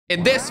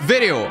In this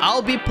video,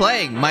 I'll be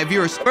playing my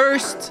viewers'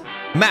 first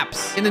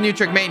maps in the new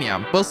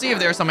Trackmania. We'll see if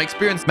there are some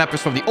experienced mappers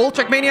from the old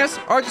Trackmanias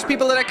or just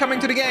people that are coming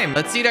to the game.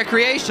 Let's see their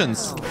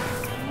creations.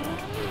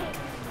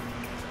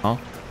 Oh.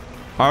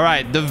 All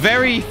right, the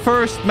very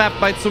first map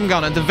by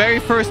Tsumgan and the very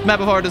first map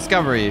of our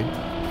discovery.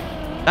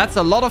 That's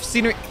a lot of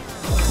scenery.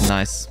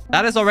 Nice.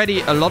 That is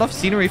already a lot of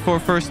scenery for a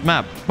first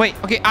map. Wait,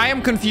 okay, I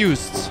am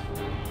confused.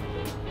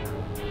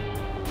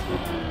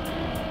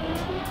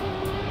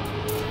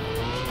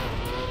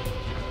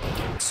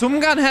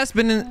 Tsumgan has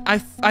been in...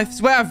 I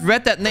swear I've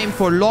read that name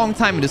for a long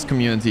time in this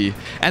community.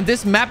 And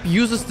this map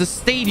uses the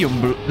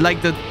stadium,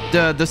 like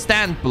the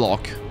stand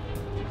block.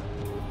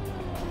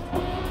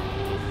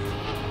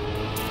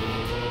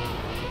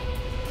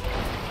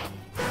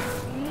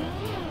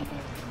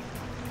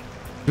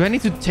 Do I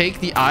need to take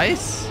the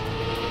ice?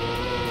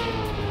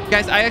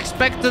 Guys, I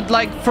expected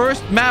like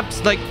first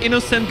maps, like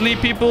innocently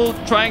people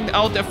trying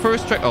out their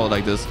first track... Oh,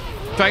 like this.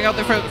 Trying out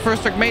their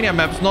first Trackmania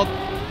maps, not...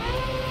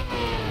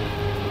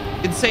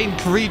 insane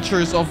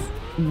creatures of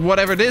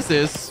whatever this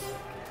is.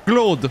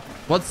 Glowed.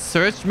 What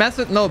search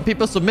method? No,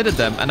 people submitted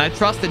them. And I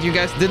trust that you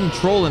guys didn't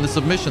troll in the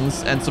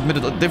submissions and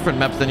submitted different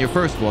maps than your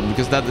first one.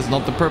 Because that is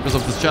not the purpose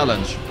of this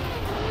challenge.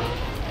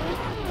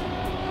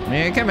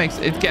 Yeah,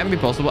 it can be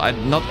possible.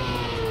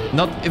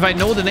 Not if I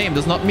know the name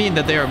does not mean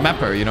that they are a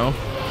mapper, you know?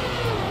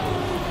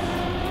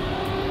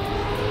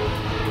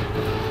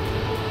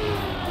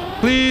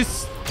 Please.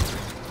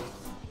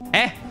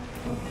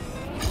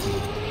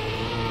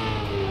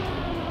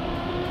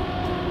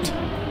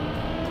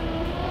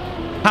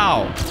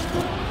 How?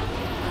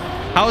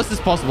 How is this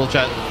possible,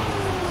 chat?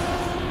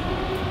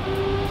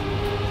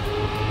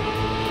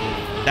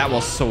 That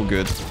was so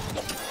good.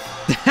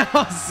 That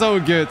was so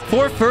good.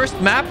 For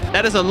first map,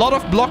 that is a lot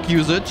of block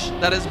usage.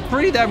 That is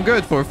pretty damn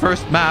good for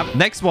first map.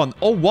 Next one,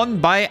 01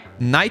 by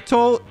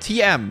Naito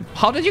TM.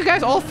 How did you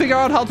guys all figure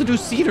out how to do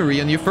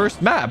scenery on your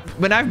first map?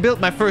 When I've built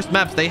my first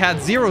maps, they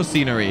had 0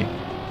 scenery.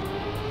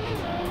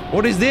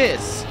 What is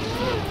this?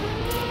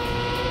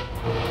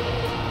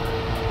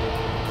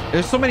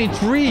 There's so many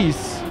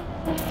trees.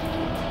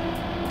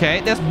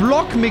 Okay, there's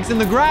block mix in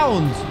the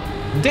ground.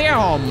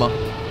 Damn.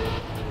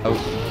 Oh.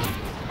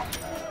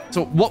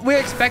 So what we're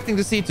expecting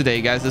to see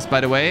today, guys, is, by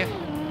the way,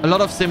 a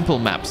lot of simple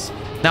maps.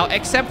 Now,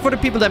 except for the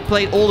people that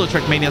played older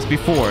Trackmanias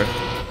before,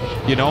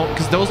 you know,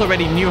 because those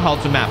already knew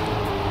how to map.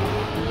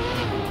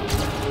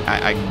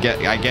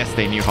 I guess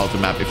they knew how to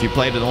map. If you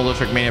played an older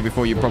Trackmania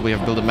before, you probably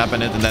have built a map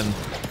in it, and then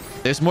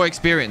there's more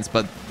experience,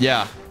 but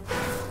yeah.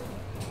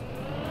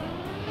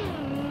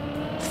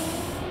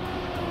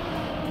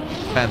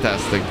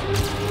 Fantastic.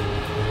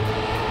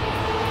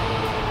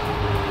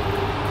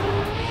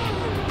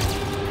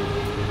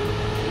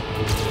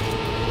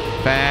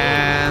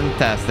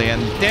 Fantastic.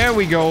 And there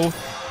we go.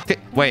 Okay,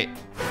 wait.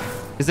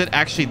 Is it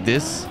actually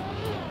this?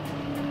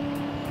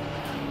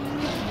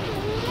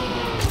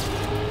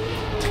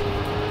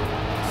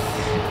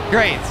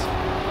 Great.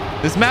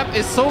 This map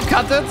is so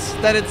cutted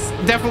that it's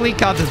definitely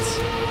cutted.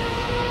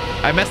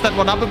 I messed that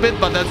one up a bit,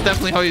 but that's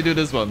definitely how you do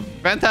this one.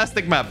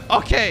 Fantastic map.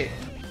 Okay.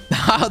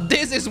 Now,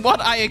 this is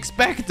what I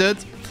expected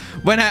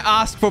when I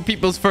asked for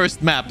people's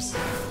first maps.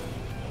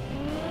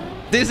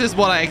 This is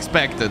what I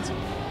expected.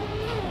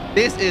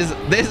 This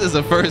is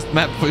a first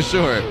map for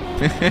sure.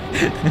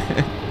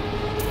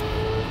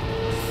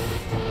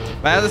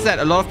 But as I said,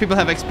 a lot of people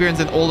have experience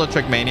in older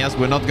Trackmanias.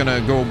 We're not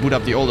gonna go boot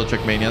up the older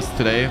Trackmanias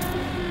today.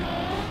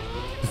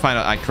 To find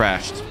out I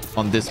crashed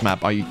on this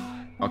map. Are you...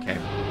 Okay.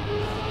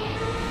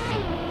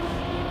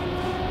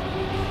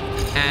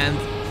 And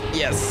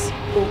yes.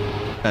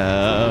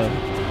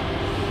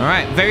 All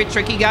right, very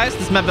tricky, guys.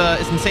 This map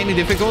is insanely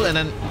difficult, and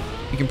then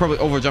you can probably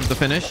overjump the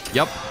finish.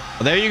 Yep.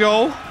 Well, there you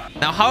go.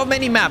 Now, how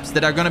many maps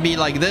that are gonna be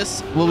like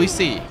this will we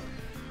see?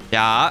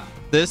 Yeah,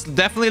 this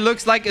definitely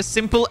looks like a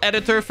simple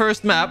editor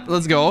first map.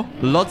 Let's go.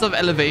 Lots of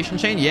elevation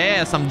change.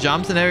 Yeah, some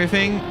jumps and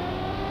everything.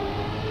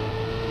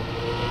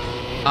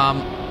 I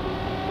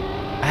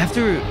have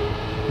to...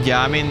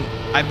 Yeah, I mean,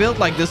 I built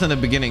like this in the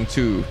beginning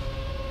too.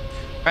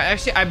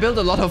 Actually, I built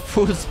a lot of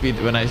full speed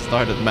when I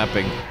started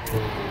mapping.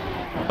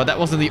 But that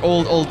was in the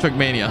old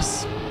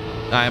Trackmanias.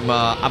 I'm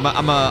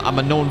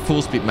a known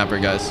full speed mapper,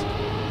 guys.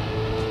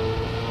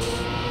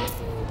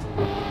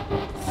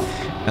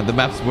 And the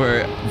maps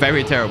were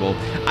very terrible.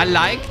 I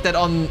like that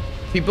on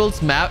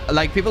people's map,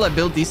 like people that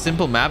build these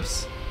simple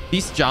maps,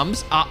 these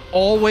jumps are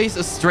always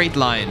a straight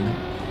line.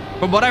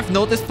 From what I've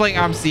noticed playing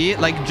RMC,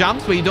 like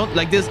jumps where you don't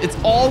like this, it's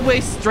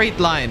always straight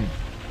line.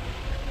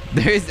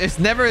 There's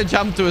never a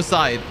jump to a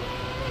side.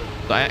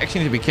 So I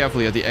actually need to be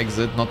careful at the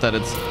exit. Not that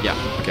it's... Yeah,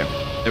 okay.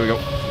 There we go.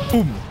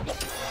 Boom.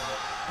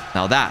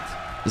 Now that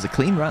is a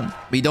clean run.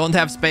 We don't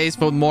have space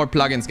for more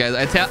plugins, guys.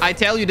 I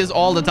tell you this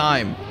all the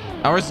time.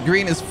 Our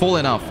screen is full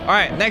enough. All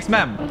right, next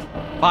map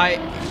by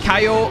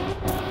Kaio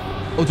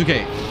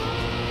O2K.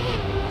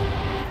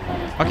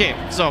 Okay,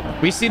 so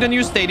we see the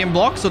new stadium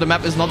block. So the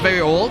map is not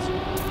very old.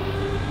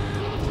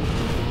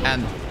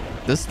 And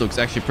this looks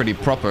actually pretty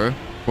proper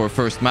for a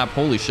first map.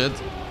 Holy shit.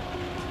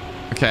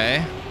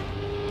 Okay.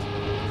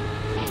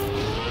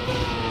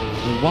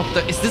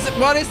 What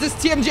is this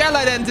TMGL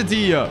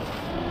identity? A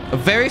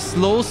very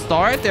slow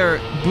start. Their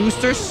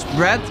boosters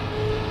spread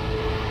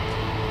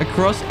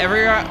across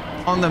area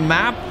on the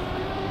map.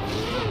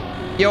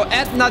 Yo,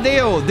 Ed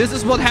Nadeo, this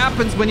is what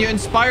happens when you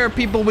inspire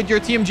people with your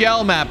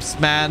TMGL maps,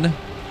 man.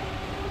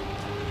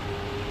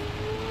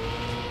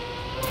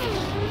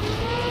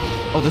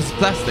 Oh, this is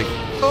plastic.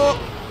 Oh.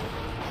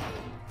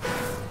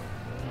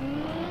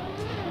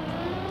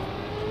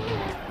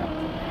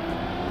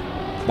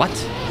 What?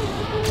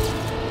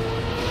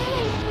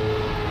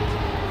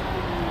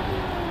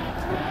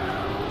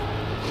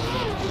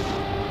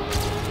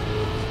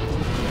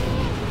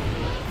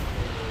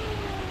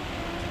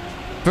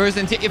 First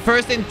in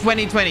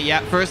 2020, yeah.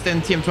 First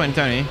in Team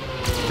 2020.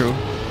 True.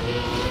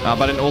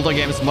 But in older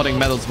games, modding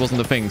medals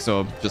wasn't a thing,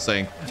 so just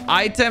saying.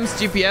 Items,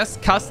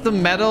 GPS,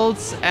 custom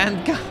medals,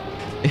 and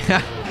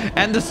yeah,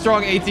 and the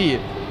strong AT.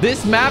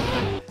 This map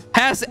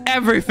has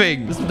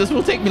everything. This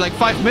will take me like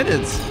 5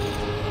 minutes.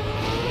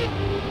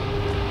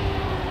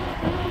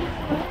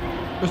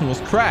 Person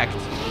was cracked.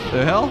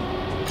 The hell?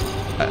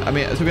 I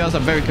mean, to be honest,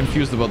 I'm very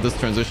confused about this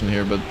transition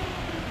here, but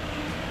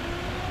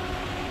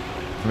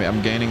I mean,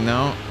 I'm gaining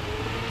now.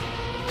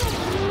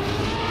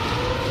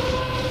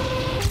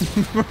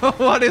 Bro,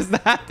 what is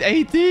that?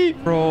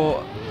 AT?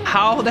 Bro,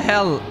 how the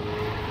hell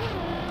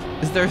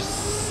is there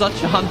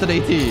such a hunted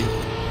AT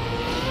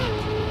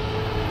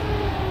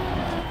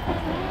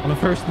on the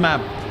first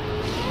map?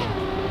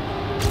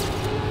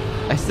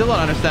 I still don't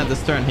understand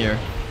this turn here.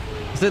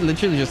 Is it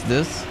literally just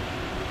this?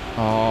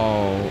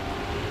 Oh.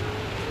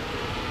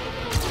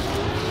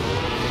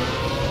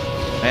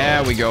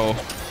 There we go.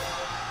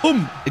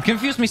 Boom! It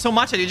confused me so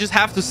much that you just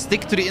have to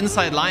stick to the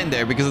inside line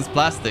there because it's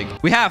plastic.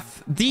 We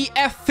have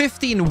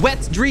DF15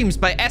 Wet Dreams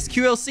by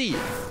SQLC.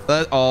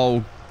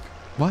 Oh.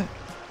 What?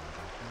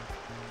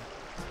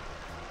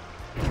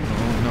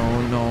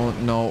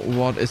 No.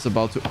 What is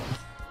about to...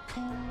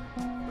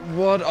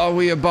 What are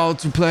we about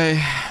to play?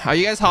 Are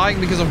you guys hawing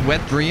because of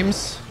Wet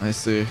Dreams? I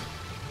see.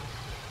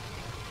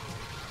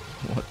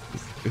 What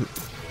is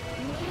this?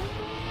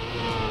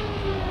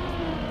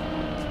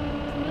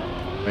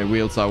 My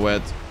wheels are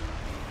wet.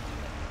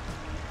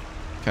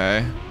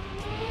 Okay.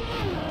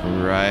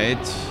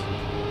 Right.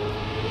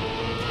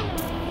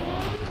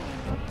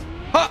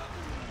 Ha!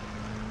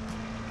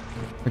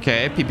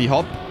 Okay, PP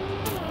hop.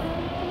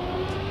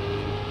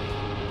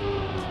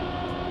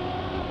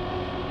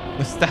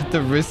 Was that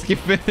the risky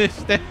finish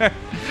there?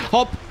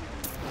 Hop.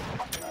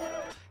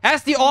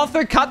 Has the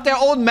author cut their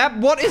own map?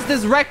 What is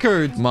this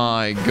record?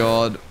 My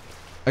god.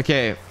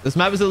 Okay, this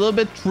map is a little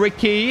bit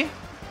tricky.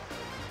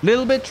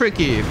 Little bit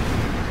tricky.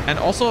 And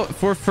also,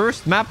 for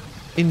first map,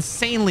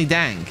 insanely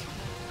dank.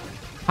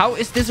 How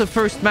is this a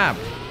first map?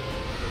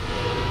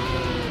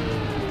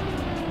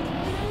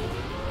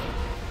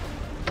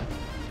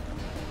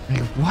 Wait,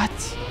 what?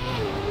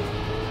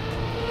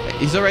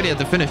 He's already at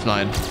the finish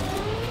line.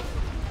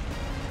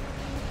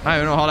 I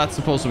don't know how that's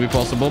supposed to be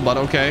possible, but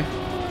okay.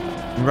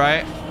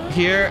 Right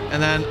here,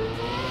 and then...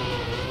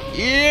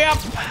 Yep!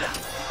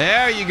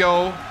 There you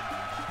go.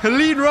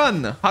 Clean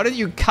run. How did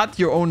you cut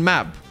your own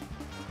map?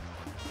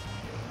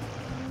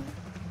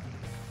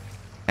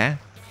 Eh?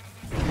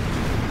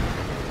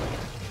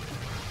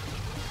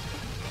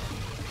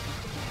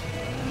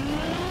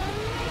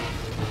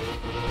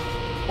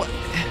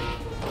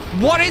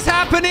 What is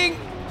happening?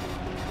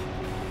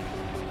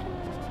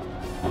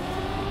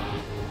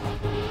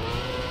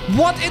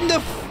 What in the...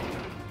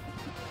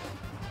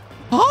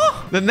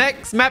 Huh? The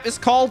next map is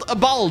called a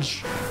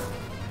bulge.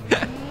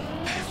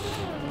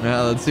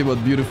 Yeah, let's see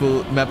what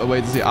beautiful map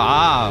awaits here.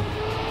 Ah.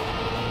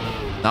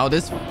 Now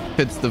this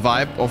fits the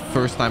vibe of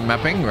first time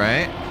mapping,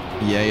 right?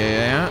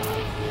 Yeah.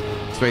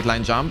 Straight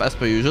line jump as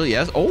per usual.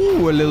 Yes.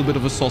 Oh, a little bit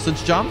of a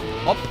sausage jump.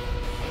 Up.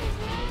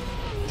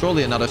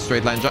 Surely another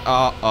straight line jump.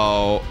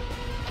 Uh-oh.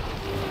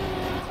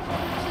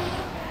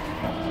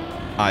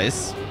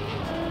 Nice.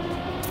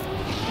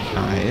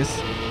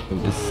 Nice. Oh,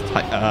 this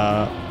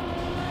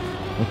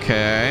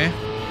okay.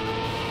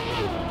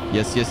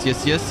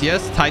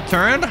 Yes. Tight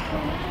turn.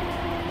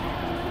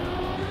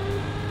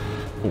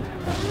 Oh.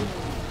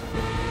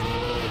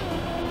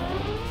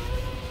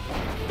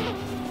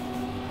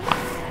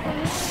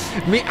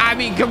 I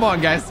mean, come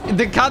on, guys.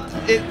 The cut.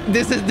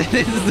 This is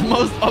the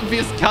most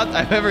obvious cut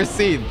I've ever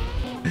seen.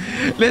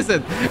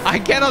 Listen, I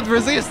cannot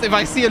resist if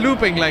I see a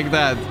looping like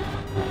that.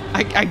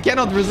 I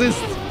cannot resist.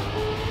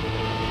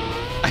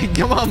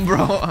 Come on,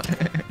 bro.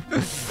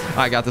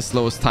 I got the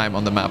slowest time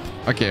on the map.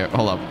 Okay,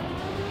 hold up.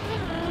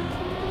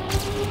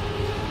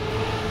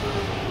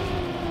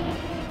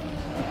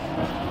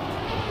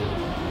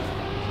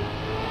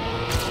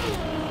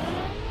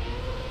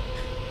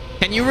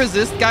 Can you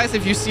resist, guys,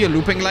 if you see a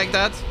looping like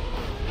that?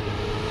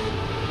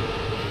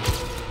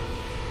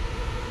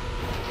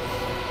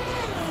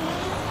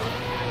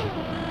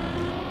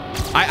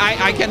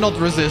 I cannot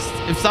resist.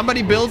 If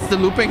somebody builds the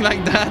looping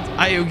like that,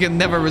 I can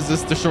never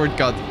resist the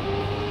shortcut.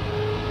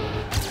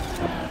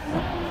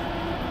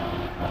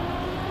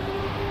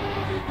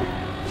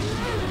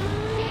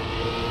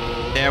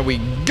 There we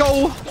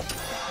go.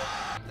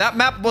 That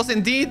map was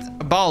indeed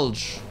a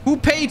bulge. Who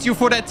paid you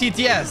for that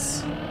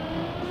TTS?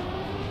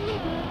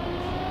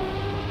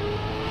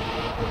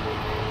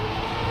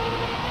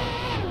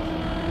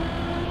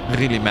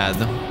 Really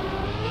mad.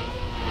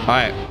 All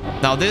right.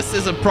 Now this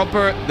is a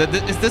proper...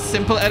 Is this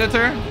simple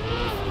editor?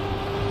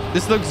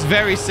 This looks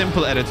very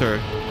simple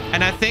editor.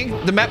 And I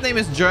think the map name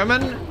is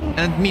German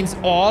and it means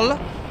all.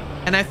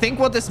 And I think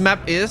what this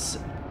map is...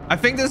 I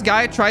think this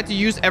guy tried to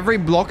use every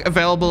block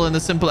available in the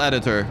simple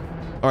editor.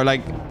 Or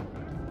like...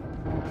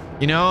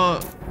 You know...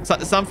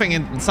 something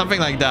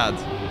like that.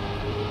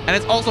 And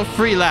it's also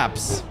 3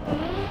 laps.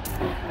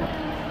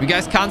 You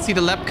guys can't see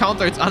the lap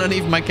counter. It's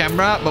underneath my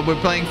camera. But we're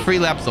playing 3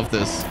 laps of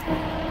this.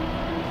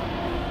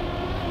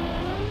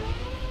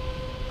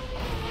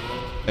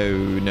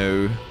 Oh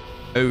no.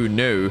 Oh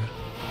no.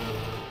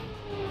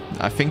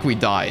 I think we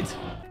died.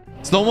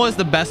 Slow-mo is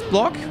the best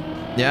block?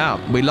 Yeah,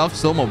 we love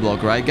slow-mo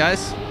block, right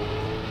guys?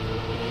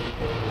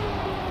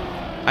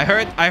 I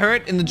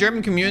heard in the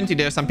German community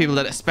there are some people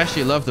that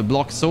especially love the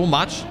block so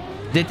much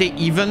that they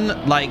even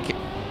like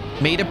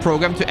made a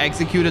program to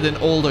execute it in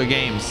older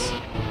games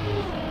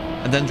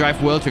and then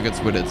drive world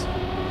records with it.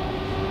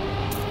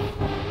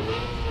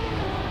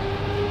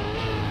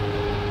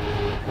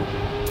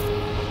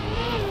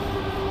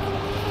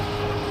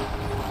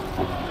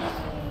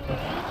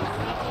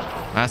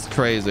 That's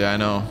crazy, I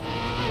know.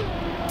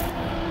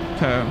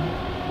 Okay.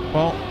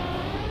 Well.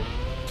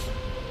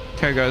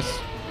 Okay, guys.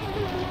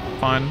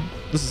 Fine.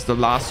 This is the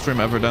last stream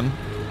ever then.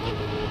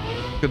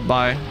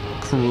 Goodbye,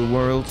 cruel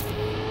world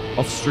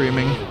of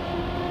streaming.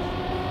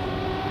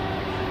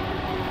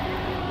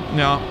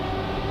 Yeah.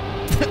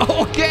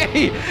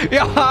 Okay!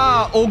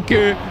 Yeah,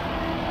 okay.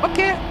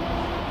 Okay.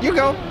 You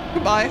go.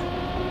 Goodbye.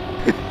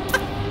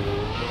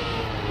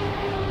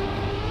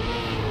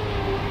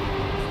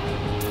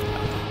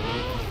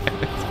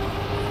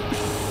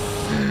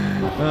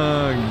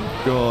 Oh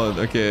god,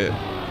 okay.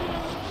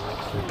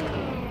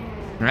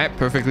 Alright,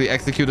 perfectly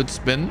executed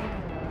spin.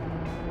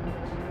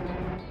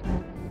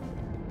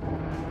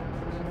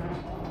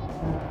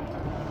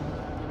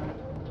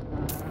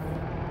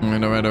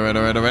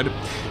 Alright.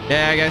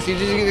 Yeah, guys, you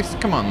just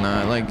come on,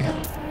 like...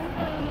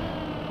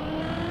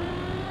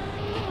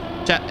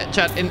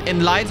 Chat,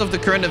 in light of the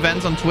current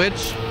events on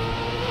Twitch,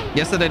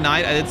 yesterday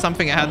night I did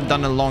something I hadn't done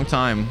in a long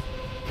time.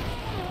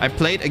 I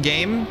played a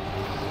game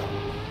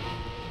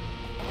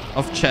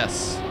of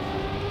chess.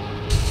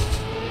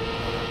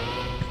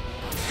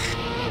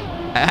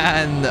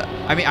 And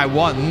I mean I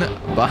won,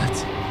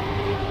 but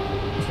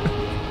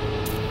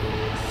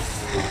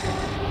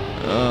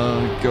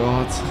oh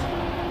god.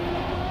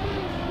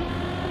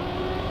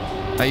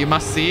 You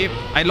must see,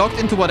 I logged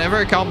into whatever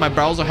account my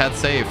browser had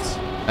saved,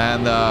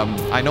 and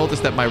I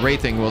noticed that my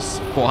rating was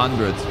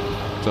 400.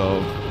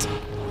 So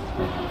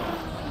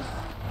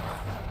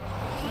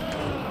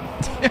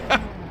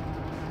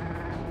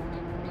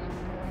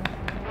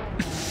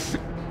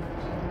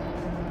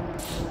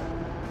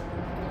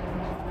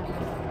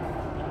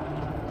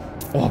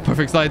oh,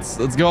 perfect slides.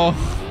 Let's go.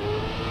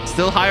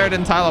 Still higher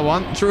than Tyler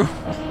 1. True.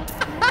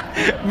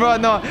 Bro,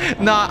 no,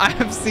 I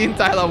have seen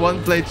Tyler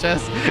 1 play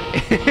chess.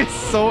 It's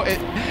so...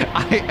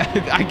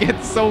 I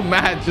get so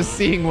mad just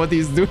seeing what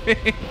he's doing.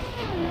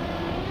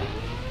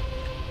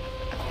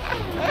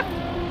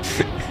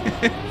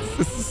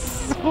 It's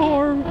so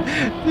horrible.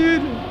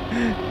 Dude.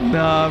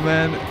 Nah,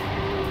 man.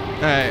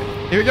 Alright,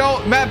 here we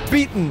go. Map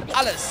beaten.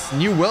 Alles.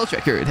 New world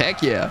record.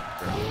 Heck yeah.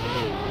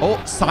 Oh,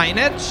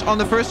 signage on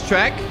the first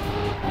track.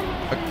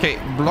 Okay,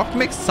 block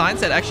mix signs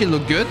that actually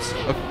look good.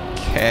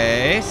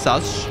 Okay,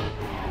 such.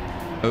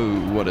 Oh,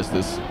 what is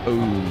this?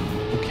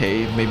 Oh,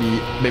 okay,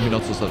 maybe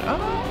not so such. Ah,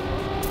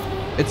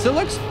 it still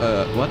looks.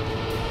 What?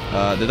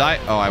 Did I?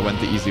 Oh, I went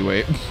the easy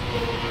way.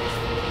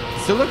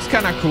 Still looks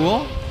kind of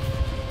cool.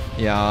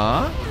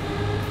 Yeah.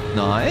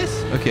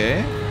 Nice.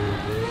 Okay.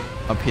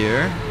 Up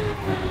here.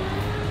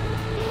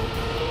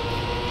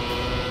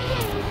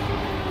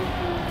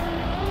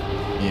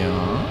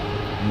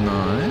 Yeah.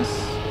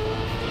 Nice.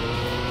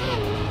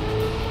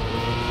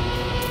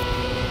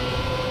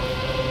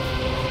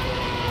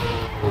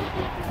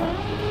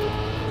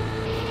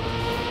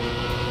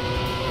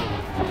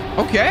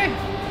 Okay.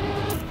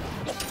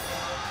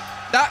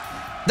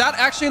 That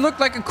actually looked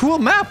like a cool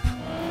map.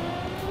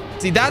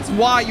 See, that's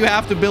why you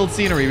have to build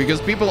scenery,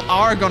 because people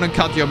are gonna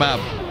cut your map.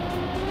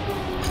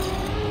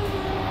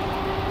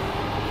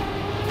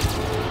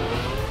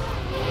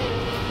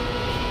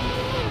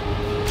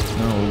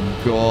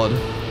 Oh god.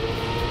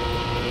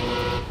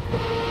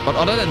 But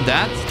other than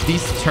that,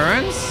 these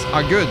turns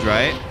are good,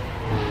 right?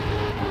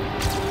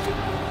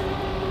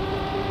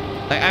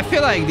 Like, I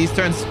feel like these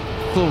turns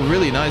flow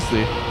really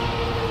nicely.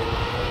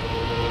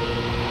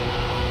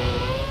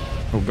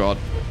 Oh god.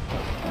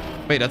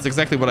 Wait, that's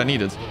exactly what I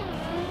needed.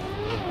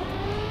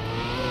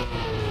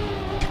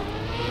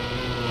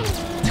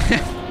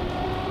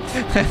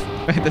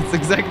 Wait, that's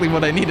exactly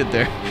what I needed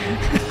there.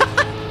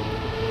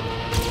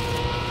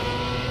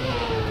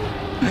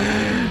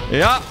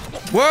 Yeah,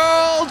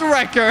 world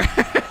record.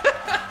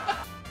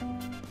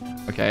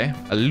 Okay,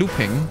 a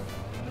looping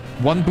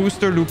One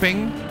booster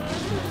looping.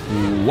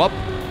 Whoop.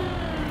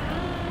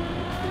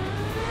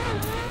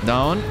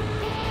 Down.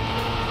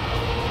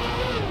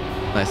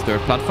 Nice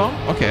third platform.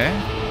 Okay.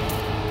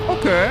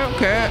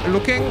 Okay.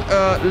 Looking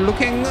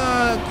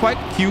quite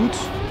cute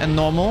and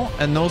normal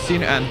and no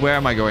scene. And where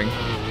am I going?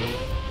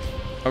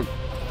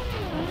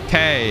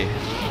 Okay.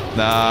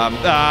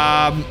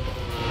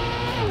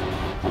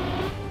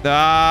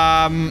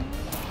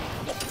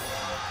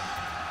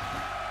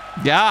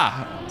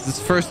 Yeah. This is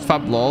first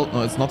Fab LOL.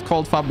 No, it's not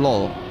called Fab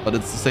LOL, but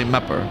it's the same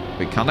mapper.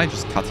 Wait, can't I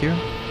just cut here?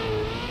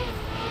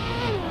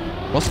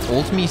 Was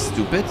old me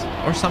stupid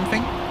or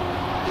something?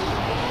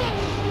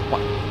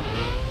 What?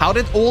 How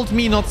did old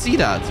me not see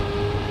that?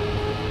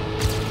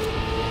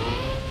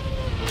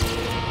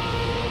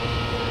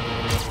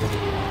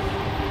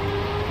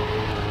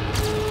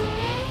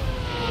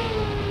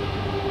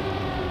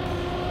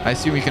 I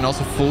assume you can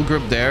also full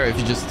grip there if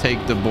you just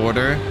take the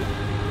border.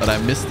 But I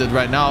missed it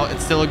right now.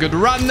 It's still a good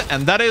run.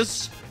 And that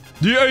is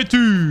the 80.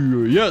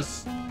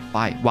 Yes.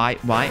 Why?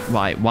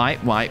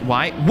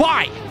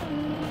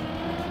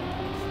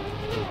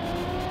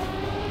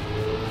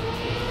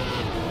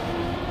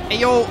 Hey,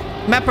 yo,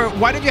 mapper,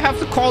 why did you have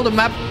to call the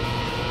map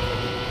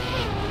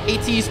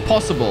 80s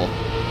possible?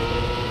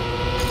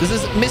 This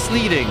is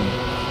misleading.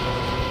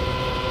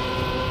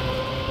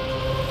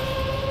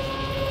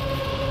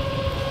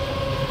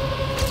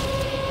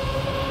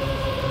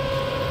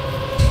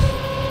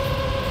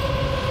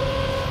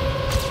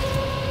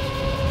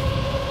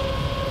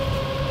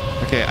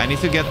 Okay, I need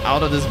to get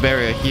out of this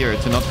barrier here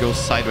to not go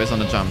sideways on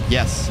the jump.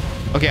 Yes.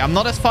 Okay, I'm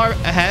not as far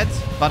ahead,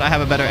 but I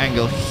have a better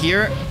angle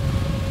here.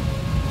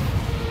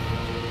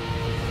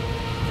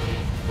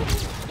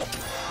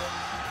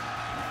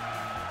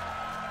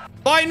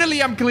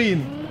 Finally, I'm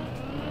clean.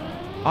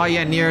 Oh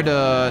yeah, near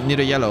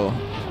the yellow.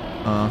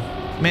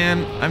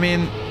 Man, I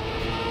mean,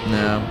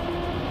 no,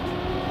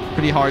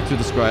 pretty hard to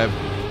describe.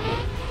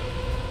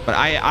 But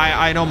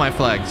I know my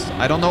flags.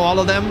 I don't know all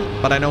of them,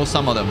 but I know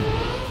some of them.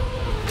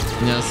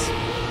 Yes.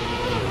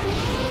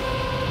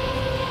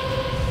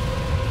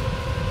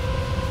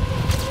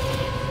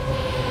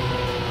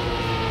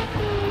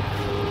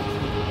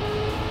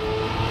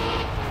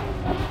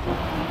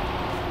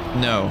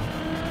 No.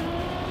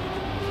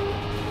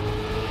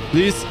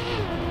 Please.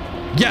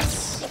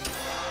 Yes.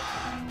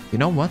 You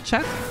know what,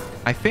 chat?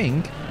 I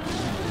think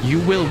you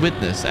will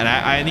witness, and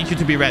I need you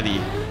to be ready.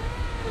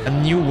 A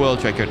new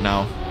world record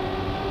now.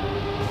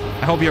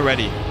 I hope you're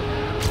ready.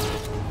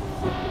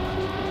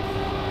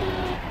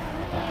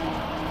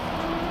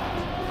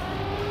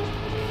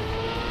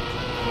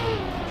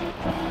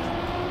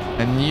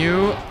 A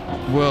new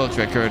world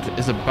record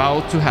is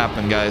about to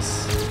happen,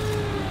 guys.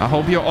 I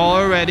hope you're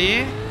all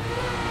ready.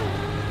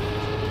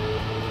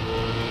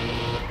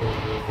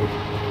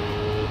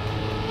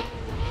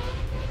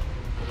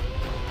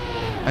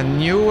 A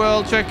new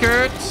world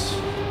record.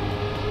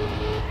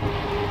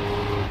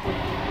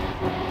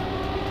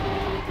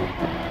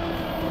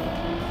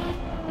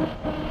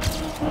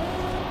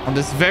 On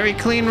this very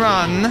clean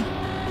run.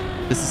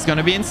 This is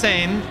gonna be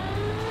insane.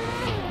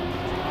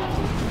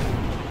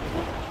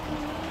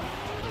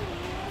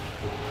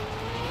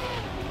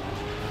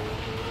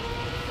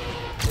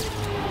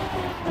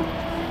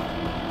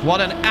 What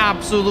an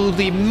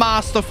absolutely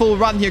masterful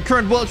run here.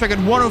 Current world record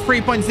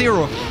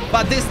 103.0.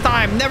 But this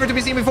time, never to be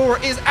seen before,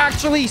 is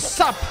actually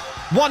sub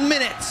 1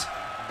 minute.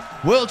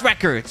 World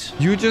record.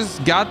 You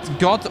just got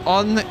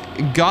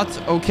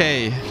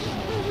okay.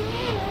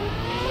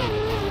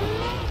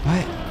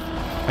 What?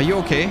 Are you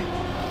okay?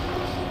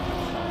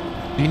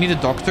 Do you need a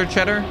doctor,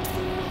 Cheddar?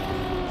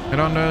 I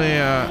don't really,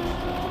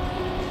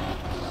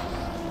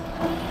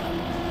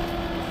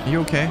 Are you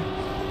okay?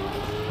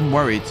 I'm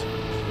worried.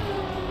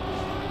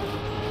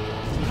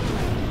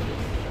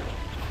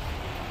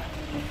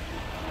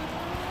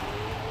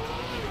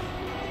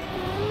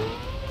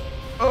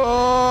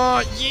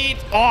 Oh, yeet.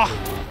 Oh,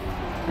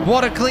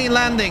 what a clean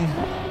landing.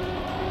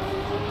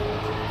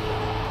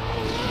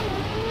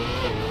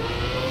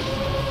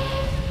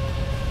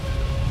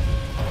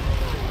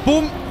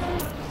 Boom.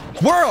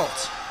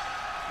 World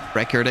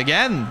record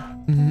again.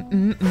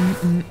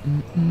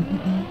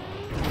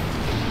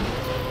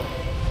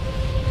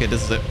 Okay,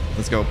 this is it.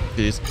 Let's go,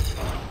 please.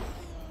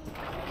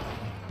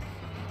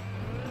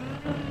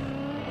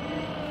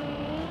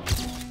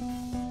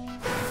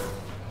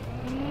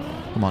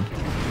 Come on.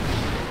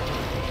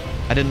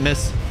 I didn't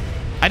miss.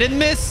 I didn't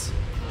miss.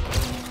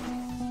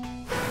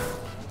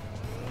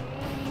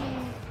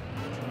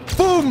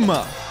 Boom.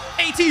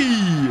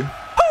 80.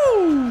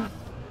 Woo.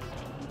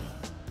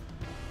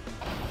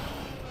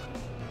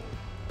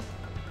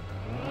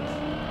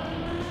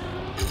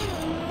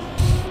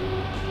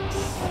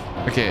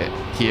 Okay,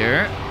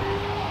 here.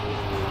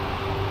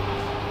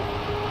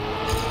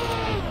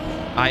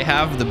 I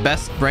have the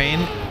best brain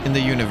in the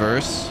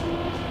universe.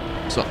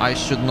 So I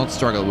should not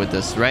struggle with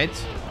this, right?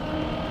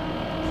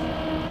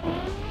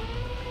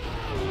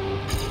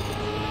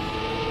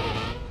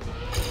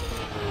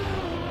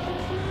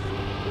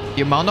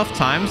 The amount of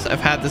times I've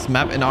had this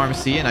map in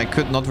RMC and I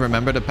could not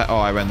remember the oh,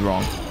 I went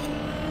wrong.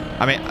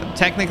 I mean,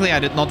 technically I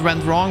did not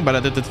rent wrong, but I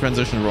did the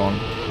transition wrong.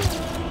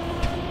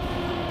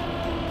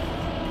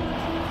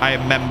 I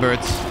remembered.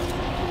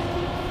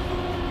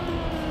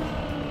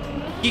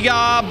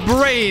 Giga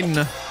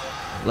Brain.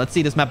 Let's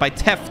see this map by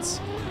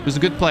Tefts, who's a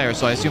good player,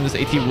 so I assume this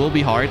AT will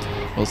be hard.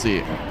 We'll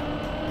see.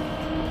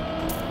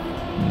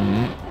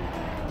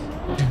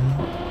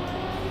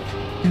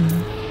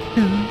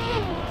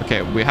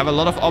 Okay, we have a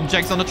lot of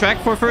objects on the track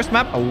for first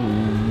map.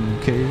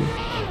 Okay.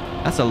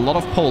 That's a lot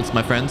of poles,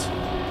 my friend.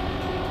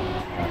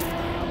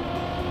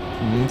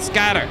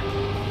 Scatter.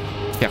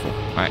 Careful.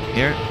 All right,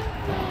 here.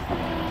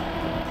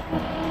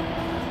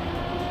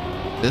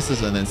 This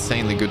is an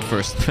insanely good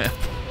first map.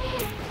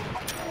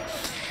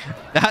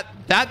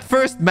 That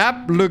first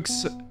map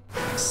looks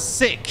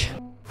sick.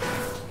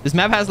 This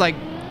map has like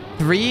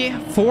 3,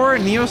 4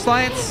 Neo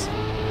slides.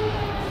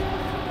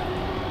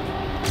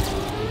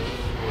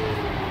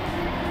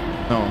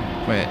 No,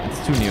 wait, it's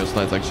 2 Neo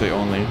slides actually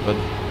only, but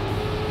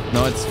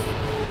no, it's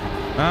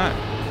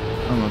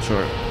I'm not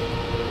sure.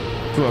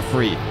 2 or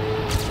 3.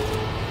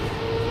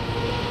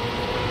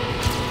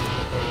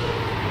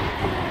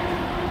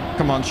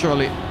 Come on,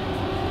 surely.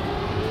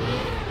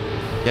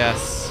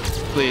 Yes,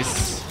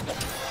 please.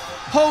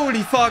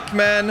 Holy fuck,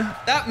 man.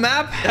 That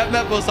map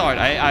was hard.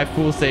 I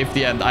full saved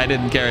the end. I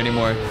didn't care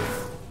anymore.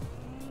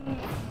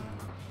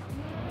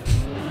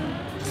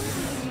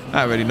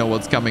 I already know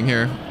what's coming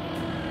here.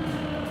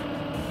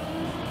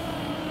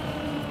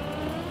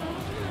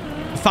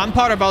 The fun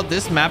part about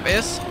this map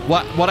is,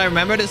 what I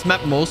remember this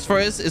map most for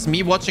is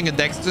me watching a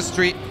Dexter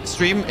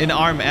stream in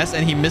RMS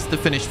and he missed the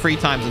finish 3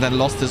 times and then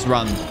lost his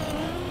run.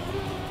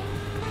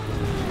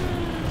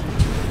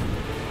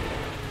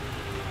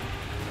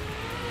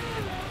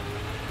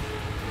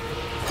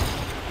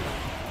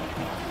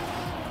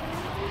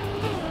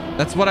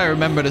 That's what I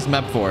remember this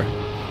map for,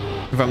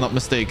 if I'm not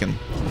mistaken.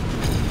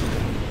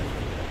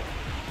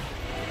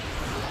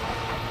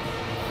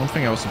 I don't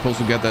think I was supposed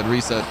to get that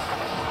reset.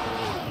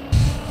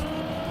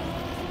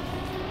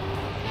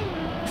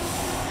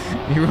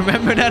 You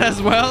remember that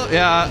as well?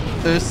 Yeah,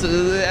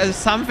 there's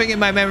something in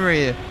my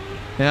memory.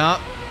 Yeah.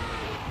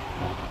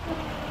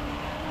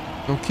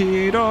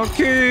 Okie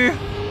dokie.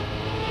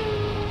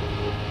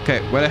 Okay,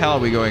 where the hell are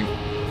we going?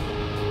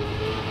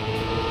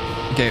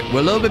 Okay, we're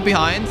a little bit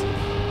behind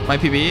my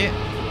PB,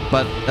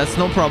 but that's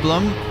no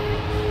problem.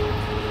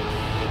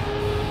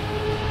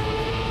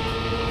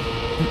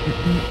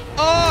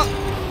 Oh!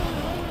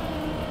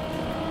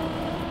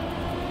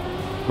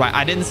 Right,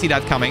 I didn't see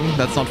that coming.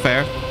 That's not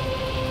fair.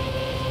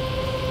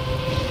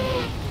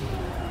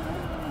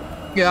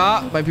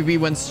 Yeah, my PB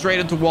went straight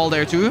into wall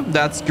there too.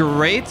 That's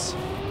great.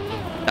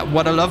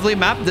 What a lovely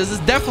map. This is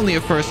definitely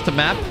a first to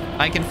map.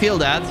 I can feel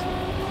that.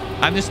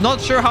 I'm just not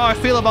sure how I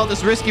feel about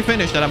this risky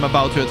finish that I'm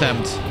about to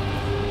attempt.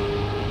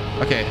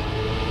 Okay.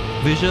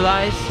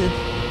 Visualize it.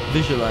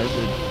 Visualize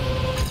it.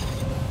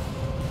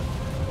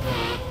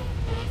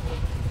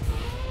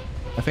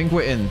 I think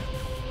we're in.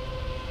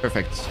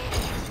 Perfect.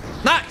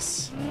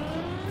 Nice!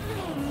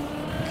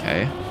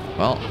 Okay.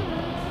 Well.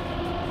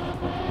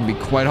 It'll be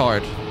quite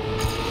hard.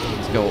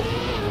 Let's go.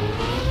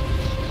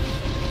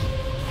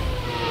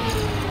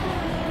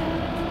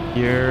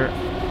 Here.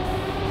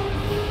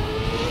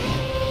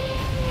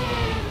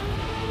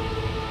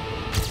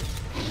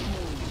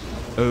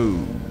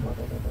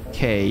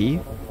 Okay.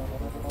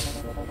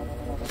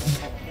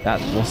 That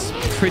was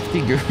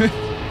pretty good.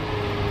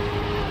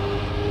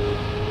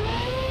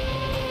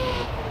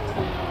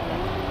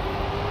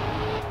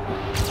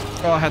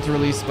 Oh, I had to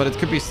release, but it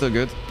could be still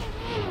good.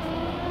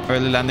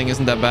 Early landing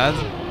isn't that bad.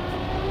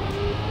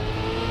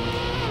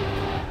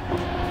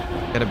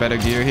 Get a better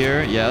gear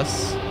here.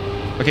 Yes.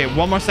 Okay,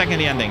 1 more second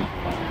the ending.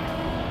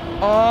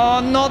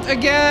 Oh, not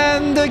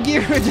again. The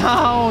gear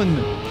down.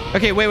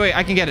 Okay, wait.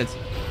 I can get it.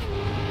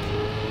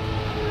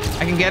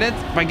 I can get it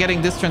by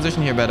getting this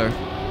transition here better.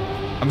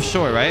 I'm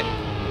sure, right?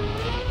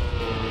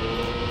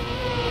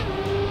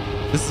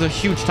 This is a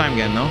huge time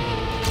gain, no?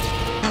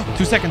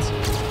 2 seconds.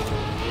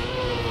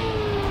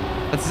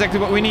 That's exactly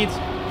what we need.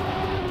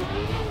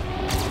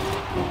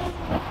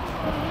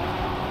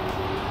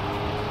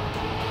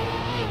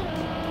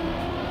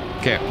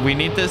 Okay, we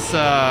need this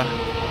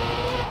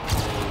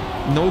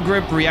no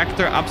grip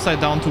reactor upside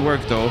down to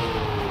work though.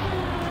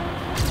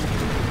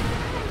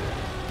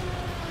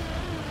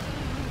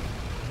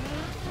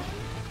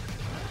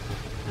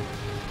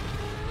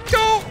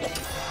 Go!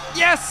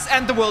 Yes!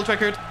 And the world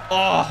record.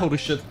 Oh, holy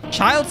shit.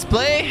 Child's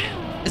Play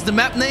is the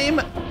map name,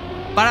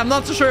 but I'm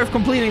not so sure if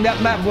completing that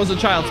map was a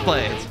Child's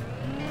Play.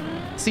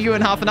 See you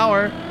in half an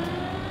hour.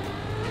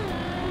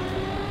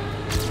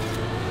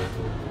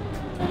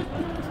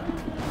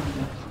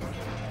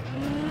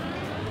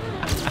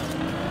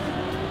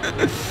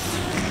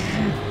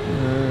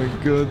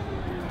 Good.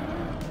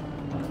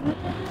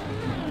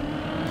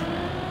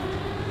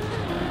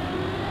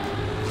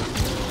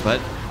 What?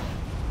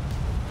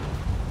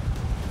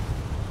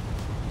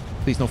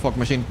 Please no fog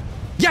machine.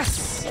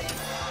 Yes!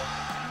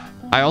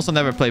 I also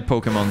never played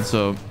Pokemon,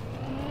 so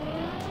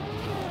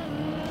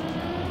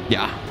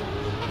yeah.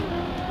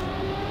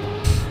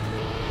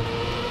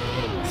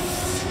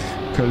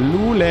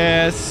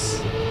 Clueless.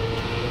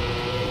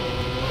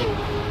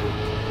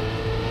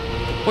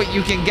 Wait,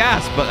 you can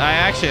gas, but I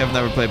actually have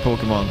never played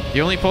Pokemon.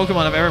 The only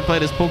Pokemon I've ever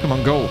played is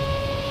Pokemon Go.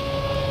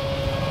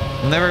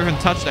 I've never even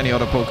touched any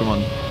other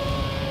Pokemon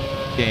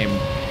game.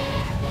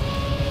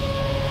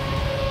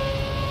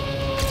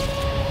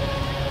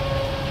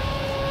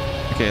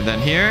 Okay, then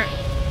here.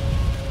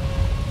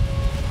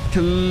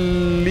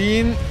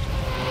 Clean.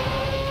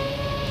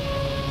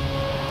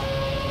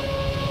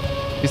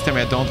 Please tell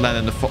me I don't land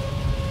in the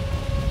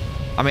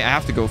I mean, I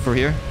have to go for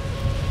here.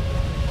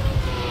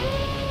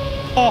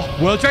 Oh,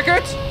 world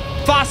record!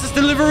 Fastest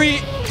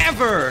delivery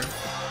ever!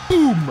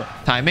 Boom!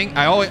 Timing.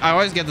 I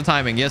always get the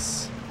timing,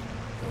 yes.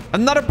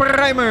 Another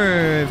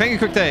primer! Thank you,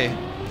 Quick Day.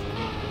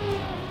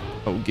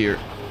 Oh, gear.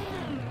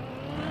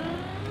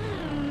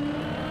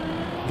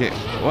 Okay,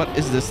 what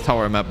is this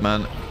tower map,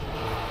 man?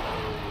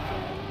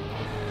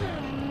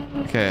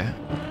 Okay.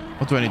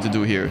 What do I need to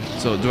do here?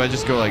 So, do I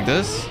just go like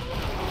this?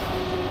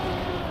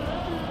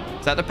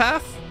 Is that the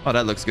path? Oh,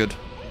 that looks good.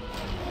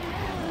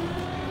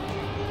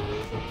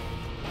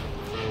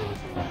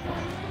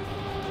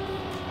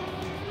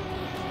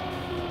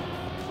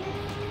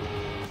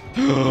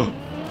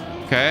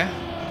 Okay.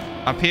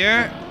 Up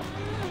here.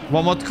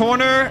 One more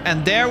corner.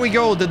 And there we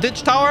go. The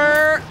ditch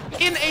tower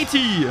in 80.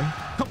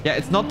 Yeah,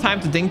 it's not time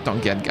to ding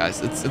dong yet,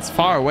 guys. It's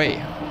far away.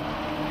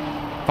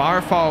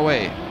 Far, far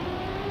away.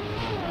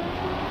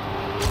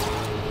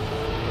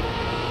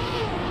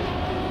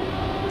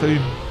 Boom.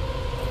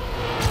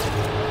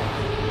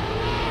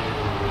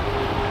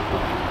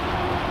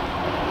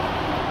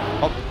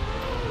 Oh.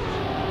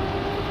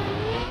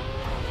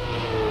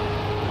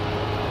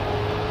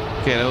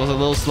 Okay, that was a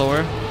little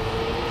slower.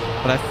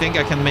 But I think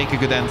I can make a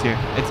good end here.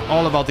 It's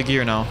all about the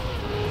gear now.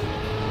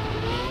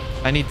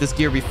 I need this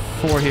gear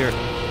before here.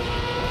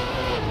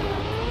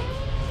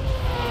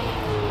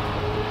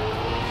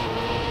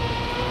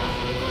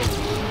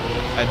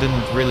 I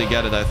didn't really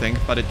get it, I think.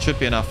 But it should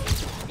be enough.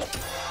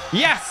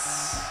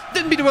 Yes!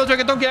 Didn't beat the world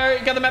record. Don't care.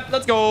 Get the map.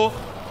 Let's go.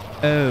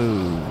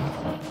 Oh.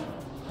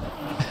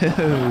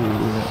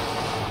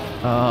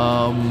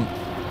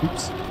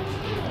 Oops.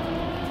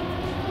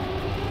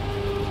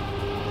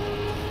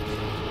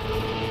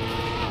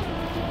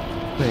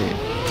 Wait.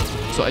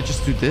 So I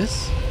just do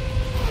this?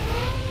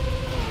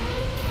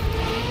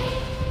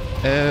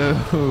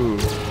 Oh.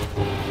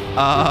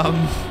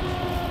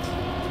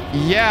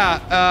 Yeah.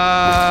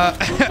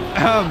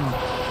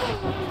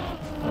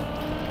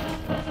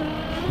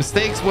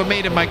 Mistakes were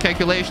made in my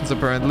calculations,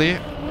 apparently.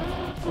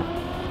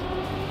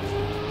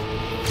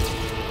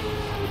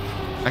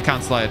 I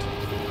can't slide.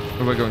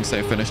 We're going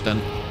safe finish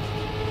then.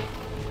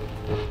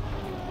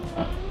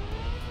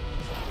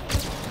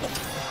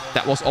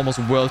 That was almost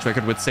world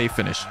record with safe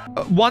finish.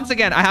 Once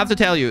again, I have to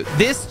tell you,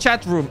 this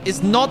chat room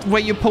is not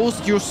where you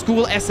post your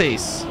school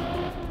essays.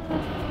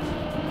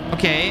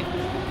 Okay?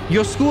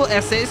 Your school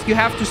essays, you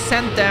have to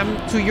send them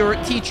to your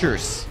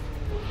teachers.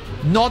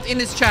 Not in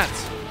this chat.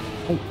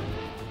 Oh.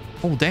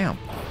 Oh, damn.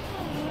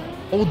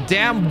 Oh,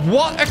 damn.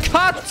 What a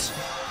cut!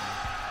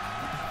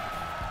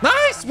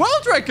 Nice!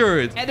 World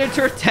record!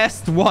 Editor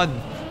test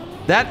 1.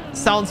 That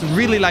sounds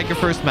really like your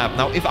first map.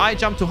 Now, if I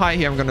jump too high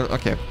here, I'm gonna...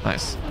 Okay,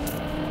 nice.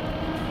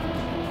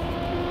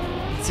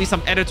 Let's see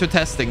some editor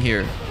testing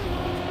here.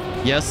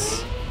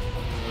 Yes.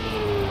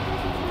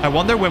 I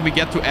wonder when we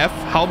get to F,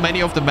 how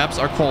many of the maps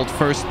are called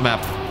first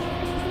map.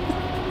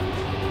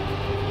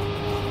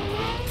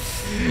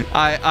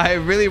 I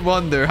really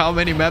wonder how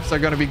many maps are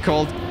gonna be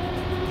called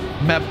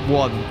map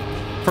 1.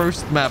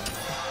 First map.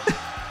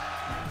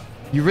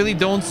 You really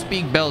don't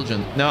speak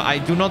Belgian. No, I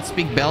do not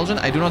speak Belgian.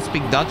 I do not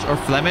speak Dutch or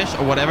Flemish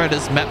or whatever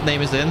this map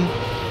name is in.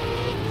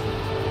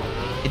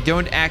 I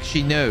don't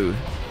actually know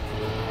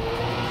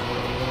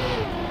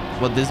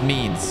what this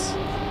means.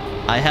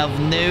 I have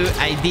no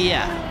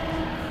idea.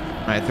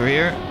 All right, through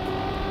here.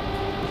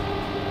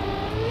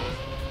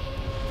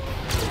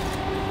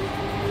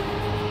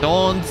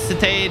 Don't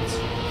citate.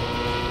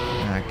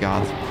 Oh,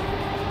 God.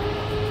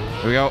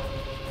 Here we go.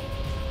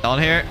 Down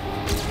here.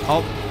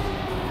 Oh.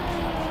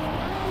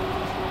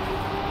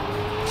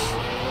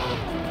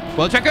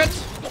 World record?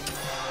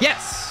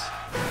 Yes!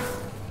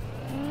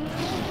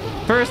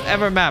 First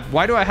ever map.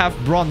 Why do I have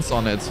bronze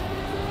on it?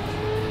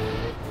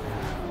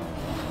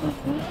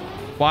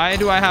 Why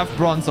do I have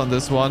bronze on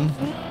this one?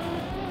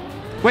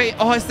 Wait,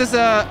 oh, is this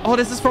a... Oh,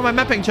 this is for my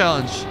mapping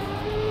challenge.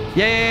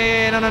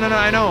 Yeah, no,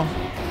 I know.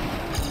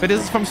 But this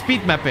is from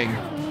speed mapping.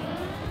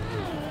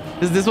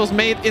 This was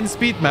made in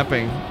speed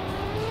mapping.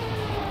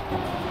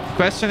 The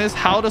question is,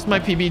 how does my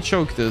PB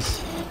choke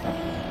this?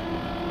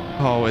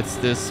 Oh, it's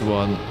this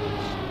one.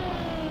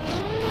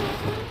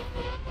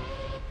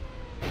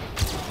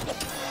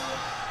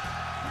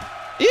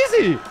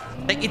 Easy!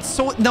 Like, it's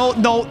so... No.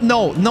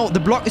 The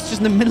block is just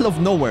in the middle of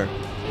nowhere.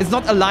 It's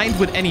not aligned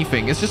with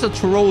anything. It's just a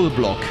troll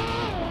block.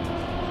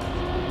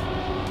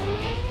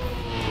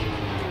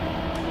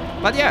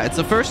 But yeah, it's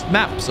a first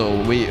map,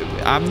 so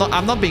I'm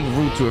not being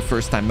rude to a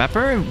first-time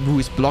mapper who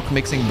is block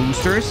mixing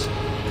boosters,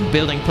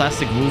 building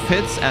plastic roof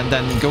hits, and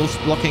then ghost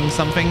blocking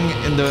something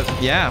in the...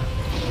 Yeah.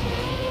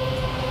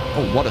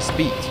 Oh, what a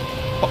speed.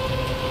 Oh.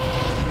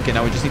 Okay,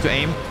 now we just need to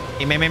aim.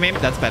 Aim, aim, aim, aim.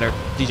 That's better.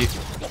 GG.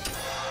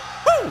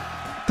 Woo!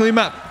 Clean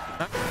map.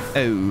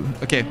 Oh,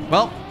 okay.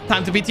 Well,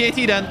 time to beat the AT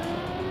then.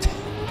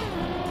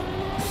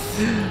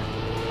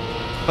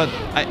 But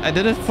I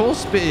did it full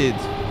speed.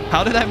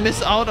 How did I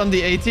miss out on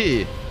the AT?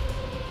 Do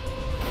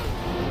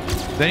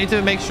I need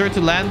to make sure to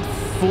land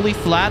fully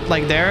flat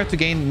like there to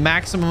gain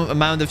maximum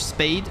amount of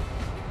speed?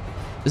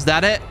 Is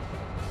that it?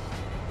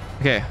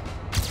 Okay.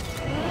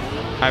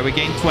 All right, we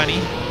gained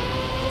 20.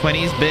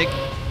 20 is big.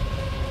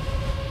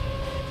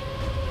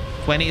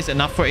 20 is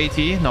enough for AT.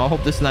 Now I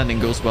hope this landing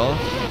goes well.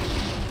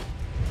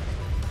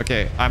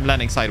 Okay, I'm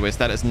landing sideways.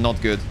 That is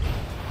not good.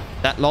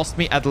 That lost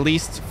me at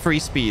least 3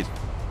 speed.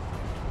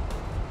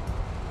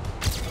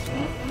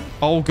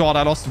 Oh god,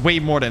 I lost way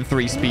more than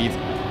 3 speed.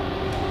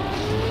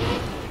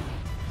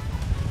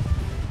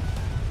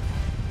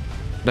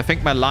 But I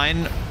think my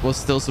line was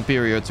still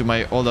superior to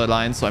my older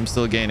line, so I'm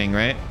still gaining,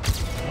 right?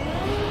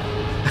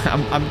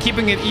 I'm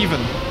keeping it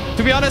even.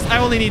 To be honest, I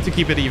only need to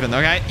keep it even,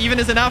 okay? Even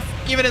is enough,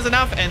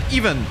 and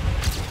even.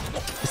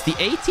 It's the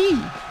AT.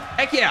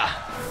 Heck yeah.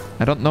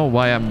 I don't know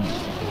why I'm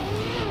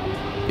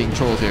being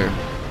trolled here.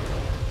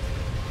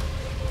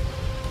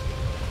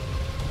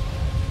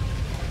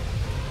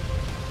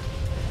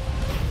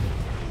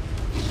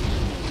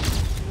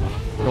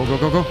 Go, go,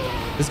 go, go.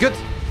 This is good.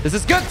 This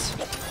is good.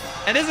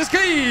 And this is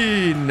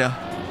clean.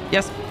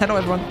 Yes. Hello,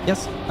 everyone.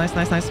 Yes. Nice,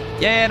 nice, nice.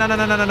 Yeah, no, no,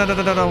 no, no, no, no, no,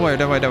 no, no, don't worry,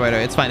 don't worry, don't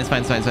worry. It's fine, it's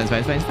fine, it's fine, it's fine,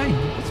 it's fine, it's fine.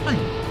 It's fine.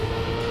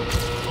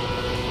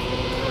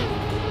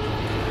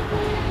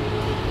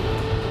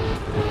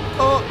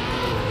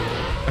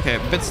 Oh. Okay,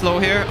 a bit slow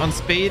here on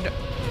speed,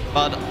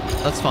 but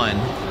that's fine.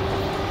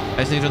 I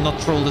just need to not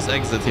troll this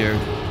exit here.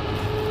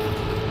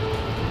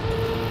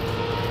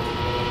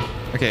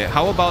 Okay,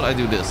 how about I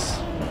do this?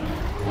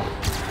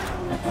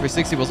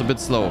 360 was a bit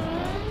slow.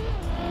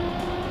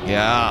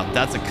 Yeah,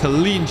 that's a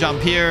clean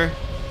jump here.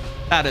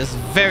 That is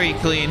very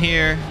clean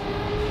here.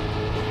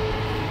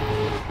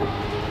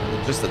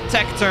 Just a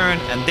tech turn,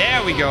 and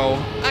there we go.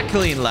 A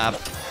clean lap.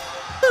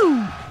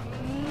 Woo.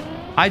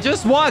 I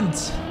just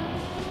want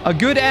a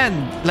good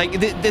end. Like,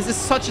 this is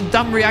such a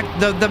dumb react.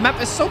 The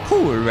map is so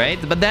cool, right?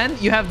 But then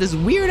you have this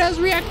weird-ass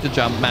reactor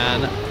jump,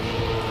 man.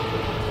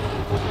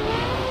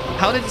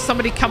 How did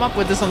somebody come up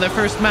with this on their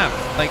first map?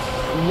 Like,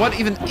 what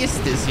even is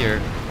this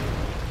here?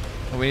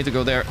 Oh, we need to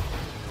go there.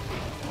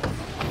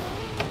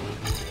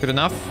 Good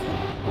enough,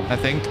 I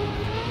think.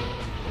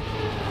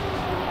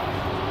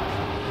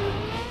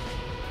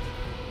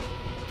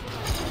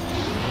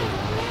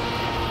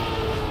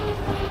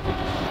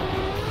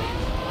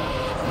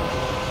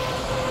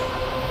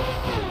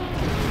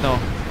 No.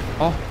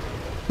 Oh,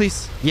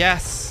 please.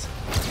 Yes.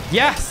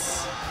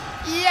 Yes.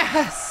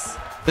 Yes.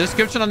 The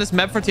description on this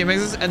map for TMX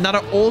is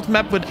another old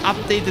map with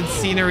updated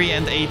scenery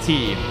and AT.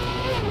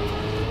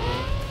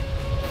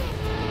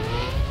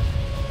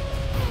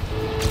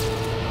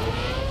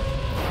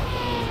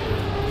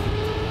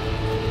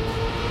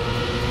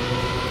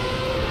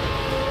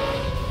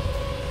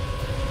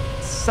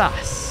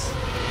 Sus.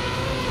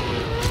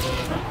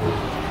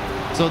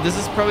 So this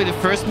is probably the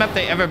first map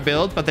they ever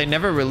built, but they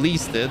never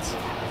released it.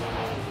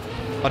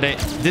 Or they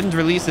didn't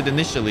release it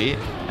initially,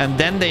 and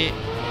then they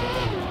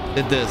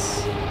did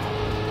this.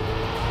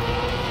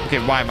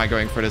 Okay, why am I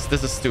going for this?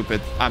 This is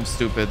stupid. I'm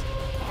stupid.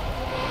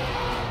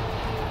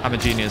 I'm a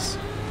genius.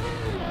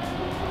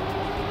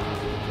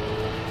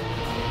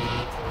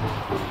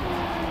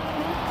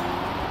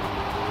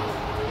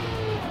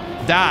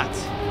 That,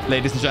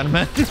 ladies and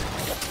gentlemen,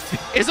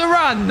 is a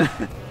run.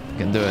 You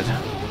can do it.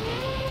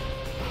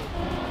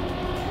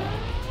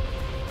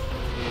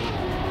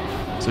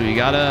 So you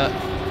gotta...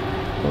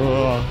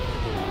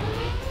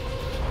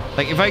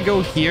 Like, if I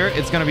go here,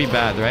 it's gonna be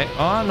bad, right?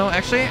 Oh, no,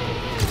 actually,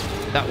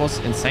 that was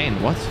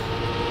insane. What?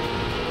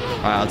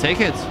 I'll take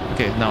it.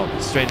 Okay, now,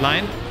 straight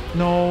line.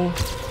 No.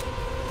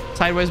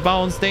 Sideways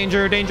bounce.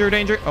 Danger, danger,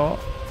 danger. Oh.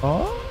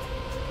 Oh.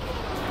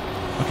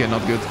 Okay,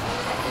 not good.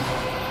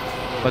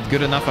 But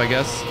good enough, I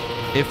guess.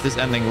 If this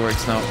ending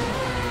works now.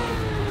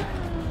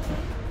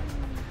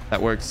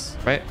 That works.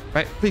 Right?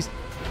 Right? Please.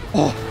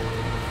 Oh.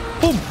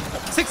 Boom.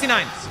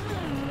 69.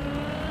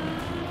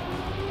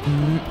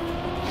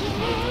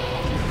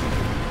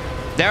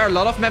 There are a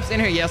lot of maps in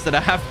here, yes, that I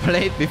have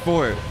played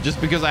before. Just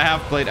because I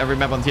have played every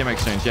map on TM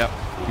Exchange. Yeah,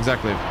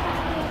 exactly.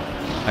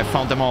 I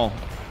found them all.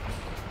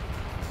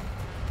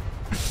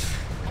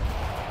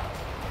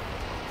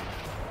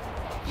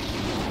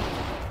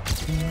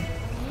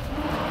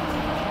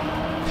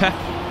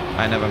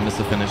 I never miss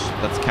a finish.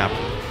 That's cap.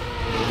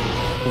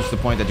 Proves the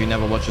point that you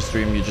never watch a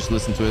stream, you just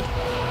listen to it.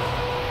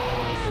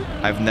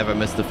 I've never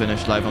missed a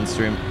finish live on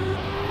stream.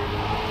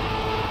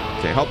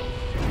 Okay, hop.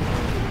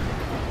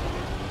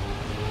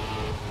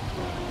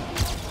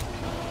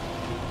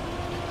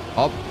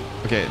 Up.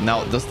 Okay,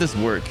 now does this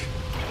work?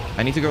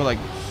 I need to go like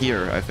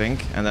here, I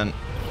think, and then...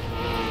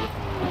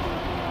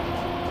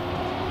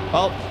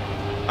 Well,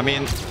 I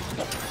mean...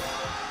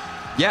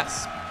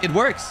 Yes, it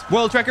works.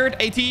 World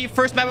record, AT,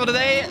 first map of the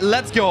day.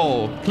 Let's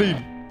go.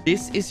 Clean.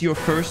 This is your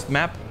first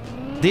map.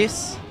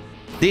 This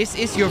This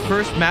is your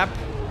first map.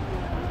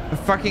 A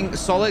fucking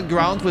solid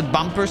ground with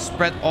bumpers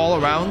spread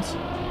all around.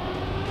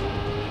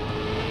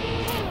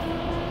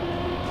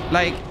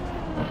 Like...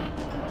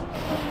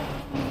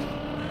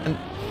 and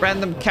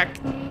random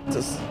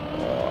cactus.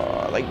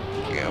 Oh, like...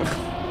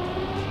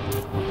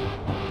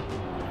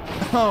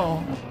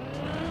 oh.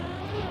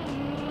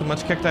 Too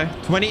much cacti.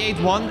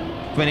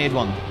 28-1.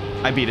 28-1.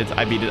 I beat it.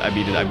 I beat it. I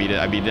beat it. I beat it.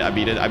 I beat it. I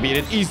beat it. I beat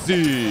it.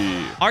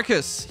 Easy.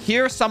 Arcus,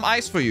 here's some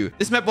ice for you.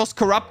 This map was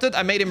corrupted.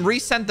 I made him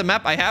resend the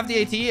map. I have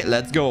the AT.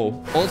 Let's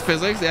go. Old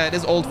physics. Yeah, it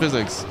is old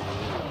physics.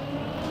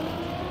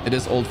 It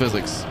is old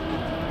physics.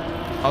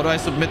 How do I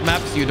submit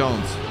maps? You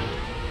don't.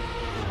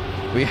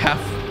 We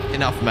have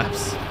enough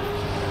maps.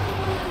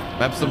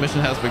 Map submission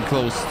has been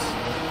closed.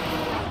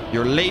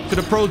 You're late to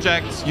the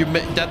project.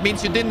 That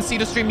means you didn't see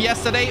the stream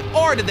yesterday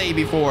or the day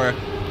before.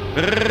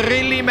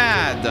 Really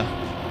mad.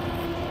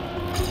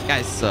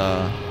 Guys,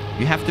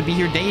 you have to be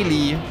here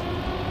daily.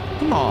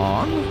 Come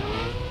on.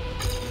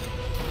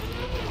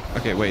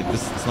 Okay, wait.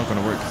 This is not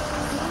gonna work.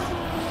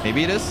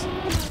 Maybe it is.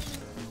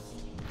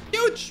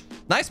 Huge.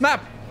 Nice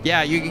map.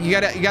 Yeah, you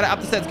gotta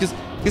up the stats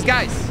because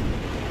guys,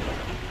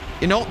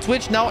 you know,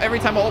 Twitch now every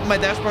time I open my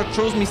dashboard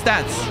shows me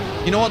stats.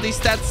 You know what these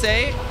stats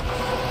say?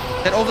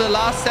 That over the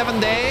last 7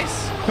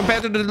 days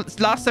compared to the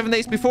last 7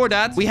 days before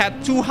that, we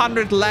had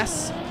 200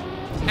 less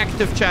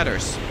active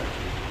chatters.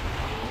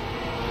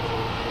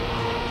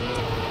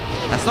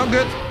 That's not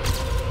good.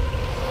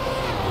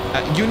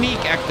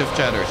 Unique active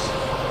chatters.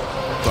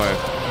 Sorry,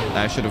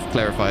 I should have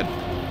clarified.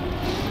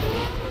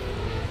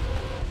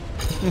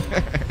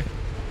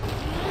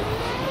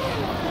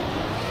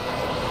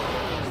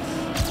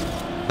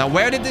 Now,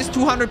 where did these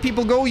 200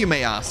 people go, you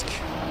may ask?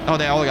 Oh,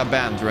 they all got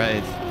banned,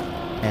 right?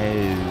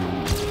 Oh.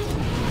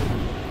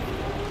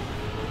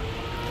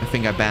 I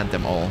think I banned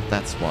them all.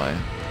 That's why.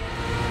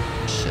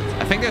 Shit.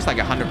 I think there's like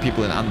 100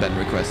 people in unbanned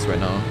requests right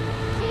now.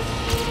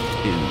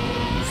 Ew.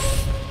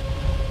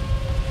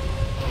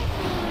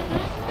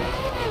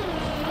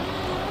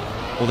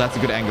 Oh, that's a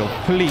good angle.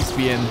 Please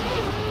be in.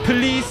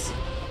 Please.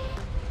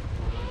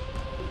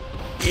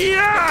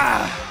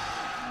 Yeah!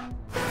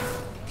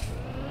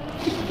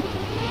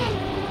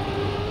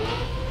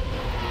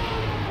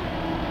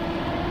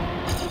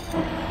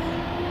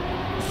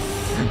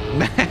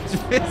 Match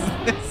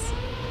business.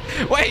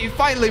 Wait,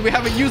 finally we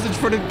have a usage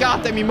for the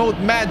goddamn emote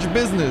match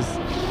business.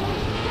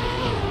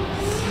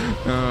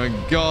 Oh,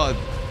 God.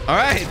 All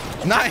right,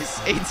 nice.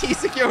 AT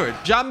secured.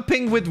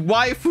 Jumping with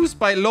waifus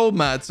by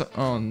Lomats.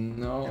 Oh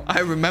no, I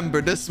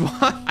remember this one.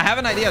 I have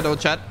an idea though,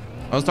 chat.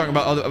 I was talking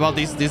about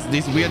these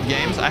weird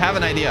games. I have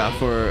an idea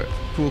for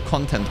cool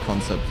content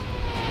concept.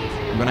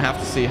 I'm gonna have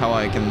to see how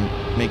I can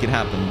make it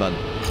happen, but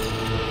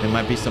there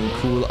might be some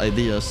cool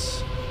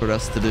ideas for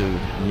us to do.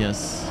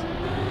 Yes.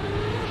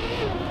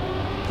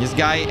 This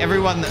guy,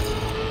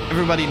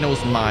 everybody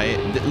knows my.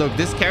 Look,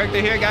 this character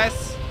here,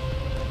 guys.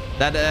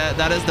 That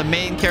is the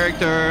main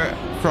character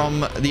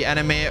from the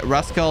anime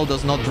Rascal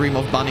Does Not Dream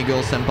of Bunny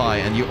Girl Senpai,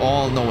 and you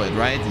all know it,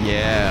 right?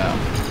 Yeah.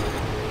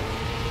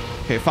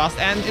 Okay, fast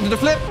and into the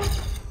flip.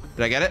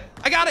 Did I get it?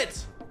 I got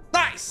it.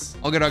 Nice.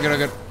 All good, all good, all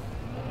good.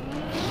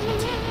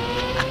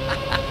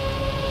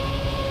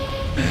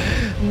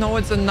 No,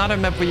 it's another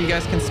map where you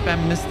guys can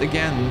spam mist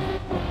again.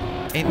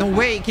 Ain't no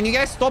way. Can you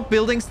guys stop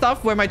building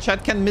stuff where my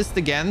chat can mist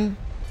again?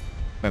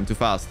 I'm too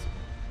fast.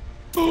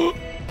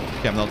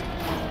 Okay, I'm not.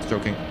 Just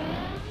joking.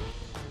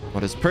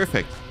 What is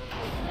perfect?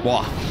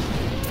 Wow.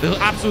 This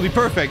is absolutely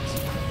perfect.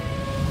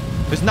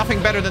 There's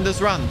nothing better than this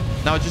run.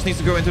 Now it just needs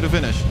to go into the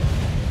finish.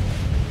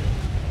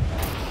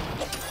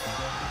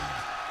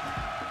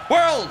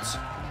 World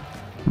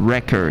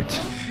record.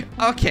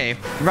 Okay,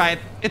 right.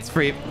 It's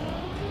free.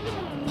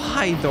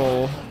 Why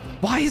though?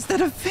 Why is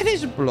that a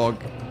finish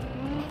block?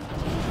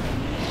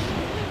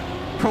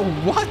 Bro,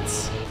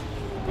 what?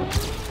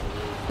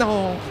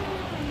 No.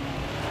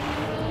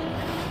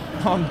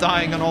 Oh, I'm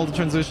dying on all the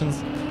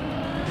transitions.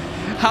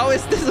 How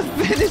is this a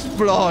finish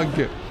block?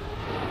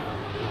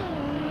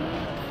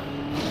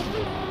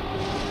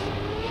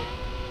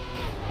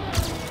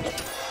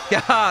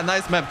 Yeah,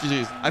 nice map,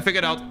 GG's. I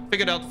figured out.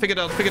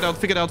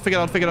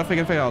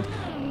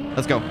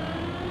 Let's go.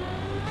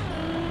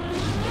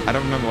 I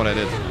don't remember what I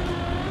did.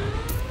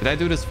 Did I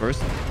do this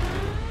first?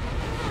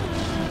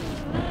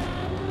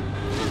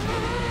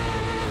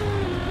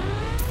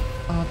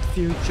 Odd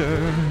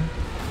future.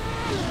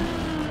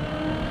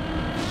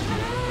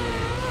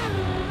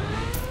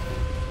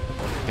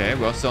 Okay,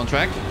 we're still on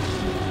track.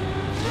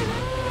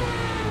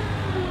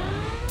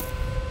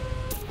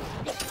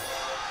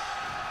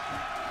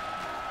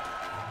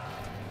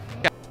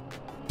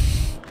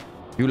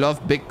 You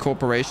love big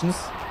corporations?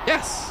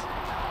 Yes.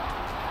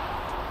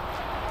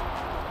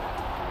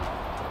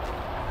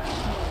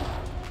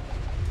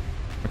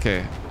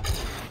 Okay.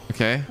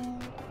 Okay.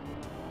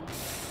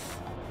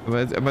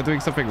 Am I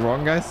doing something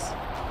wrong, guys?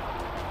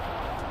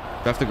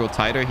 Do I have to go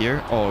tighter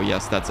here? Oh,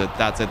 yes, that's it.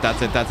 That's it.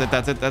 That's it. That's it.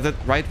 That's it. That's it.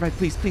 Right, right.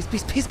 Please, please,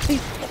 please, please,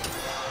 please.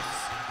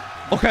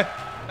 Okay.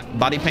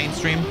 body paint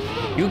stream.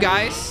 You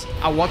guys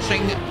are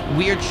watching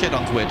weird shit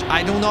on Twitch.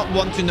 I do not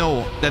want to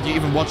know that you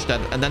even watch that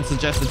and then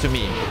suggest it to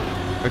me.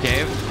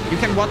 Okay? You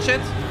can watch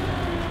it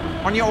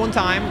on your own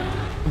time.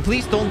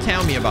 Please don't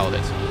tell me about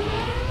it.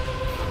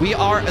 We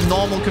are a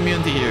normal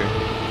community here.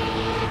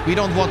 We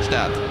don't watch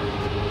that.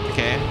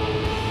 Okay?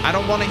 I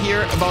don't want to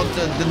hear about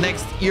the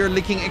next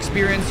ear-licking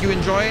experience you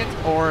enjoyed,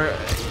 or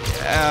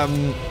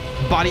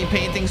body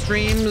painting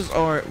streams,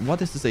 or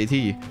what is this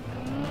AT?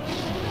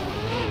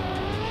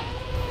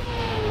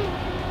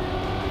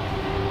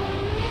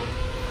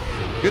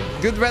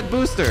 Good red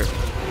booster.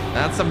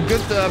 That's some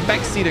good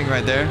back seating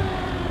right there.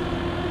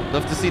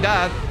 Love to see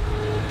that.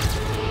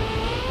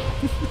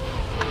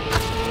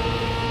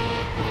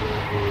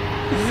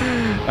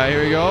 Alright,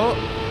 here we go.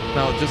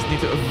 Now just need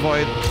to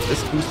avoid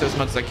this booster as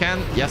much as I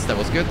can. Yes, that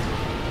was good.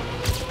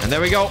 And there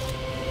we go.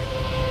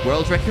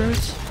 World record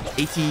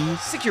 80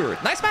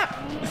 secured. Nice map.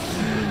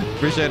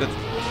 Appreciate it.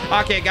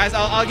 Okay, guys,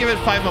 I'll give it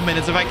 5 more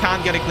minutes. If I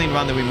can't get a clean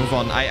run, then we move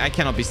on. I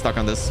cannot be stuck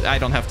on this. I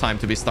don't have time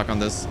to be stuck on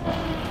this.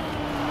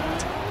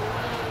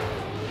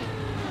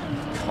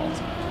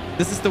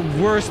 This is the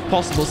worst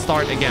possible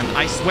start again.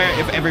 I swear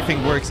if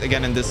everything works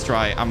again in this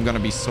try, I'm gonna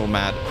be so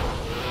mad.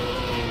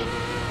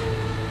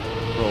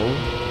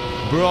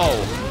 Bro.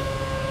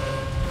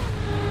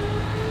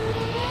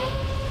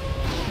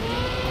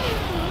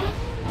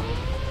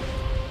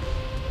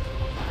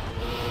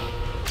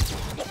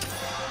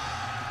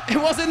 It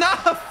was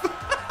enough!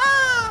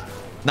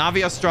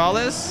 Navi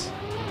Australis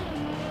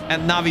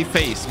and Navi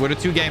Face were the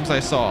 2 games I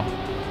saw.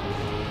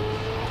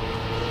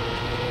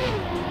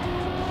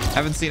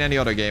 Haven't seen any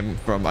other game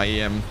from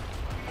IEM.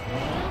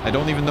 I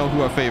don't even know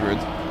who I favored.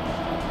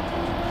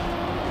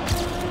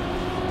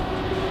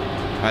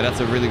 Alright, that's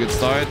a really good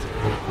start.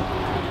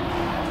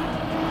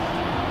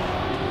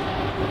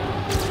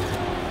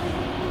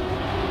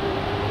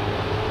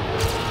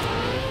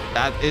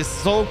 That is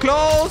so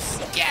close!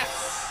 Yes!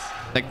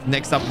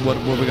 Next up, what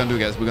we're gonna do,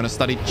 guys? We're gonna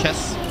study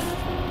chess.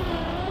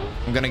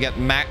 I'm gonna get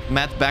Matt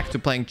back to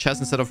playing chess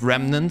instead of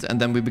Remnant, and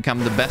then we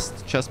become the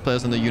best chess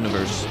players in the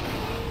universe.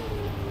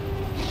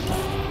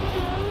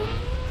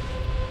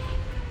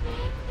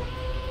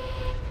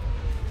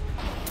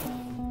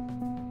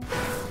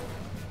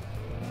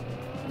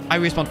 I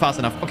respawned fast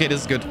enough. Okay,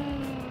 this is good.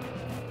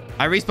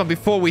 I respawned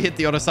before we hit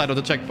the other side of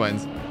the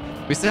checkpoint.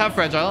 We still have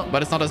Fragile,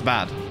 but it's not as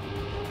bad.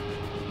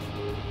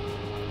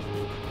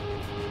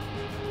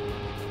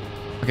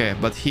 Okay,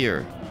 but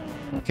here.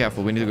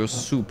 Careful, we need to go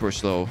super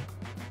slow.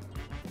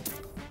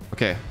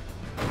 Okay.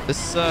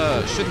 This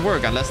should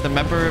work, unless the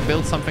mapper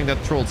builds something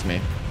that trolls me.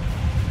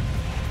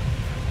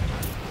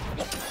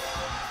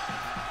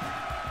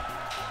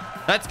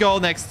 Let's go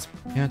next.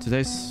 Yeah,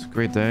 today's a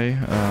great day.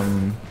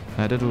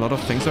 I did a lot of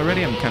things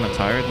already. I'm kind of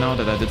tired now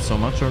that I did so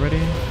much already.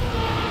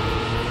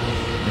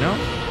 You know?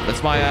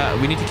 That's why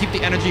we need to keep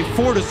the energy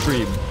for the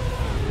stream.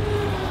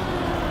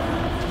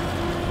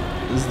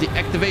 This is the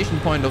activation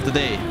point of the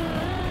day.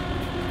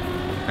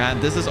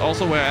 And this is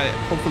also where I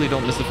hopefully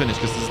don't miss the finish,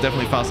 because this is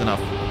definitely fast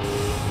enough.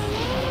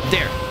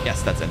 There.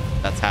 Yes, that's in.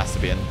 That has to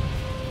be in.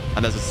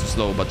 Unless it's too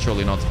slow, but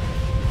surely not.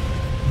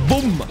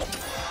 Boom!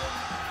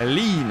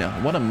 Lean.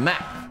 What a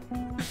map.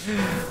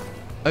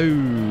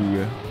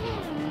 Oh.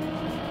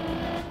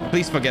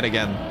 Please forget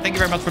again. Thank you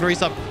very much for the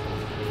resub.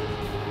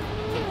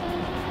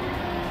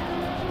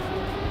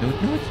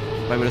 Nude?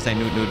 Why would I say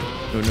nude?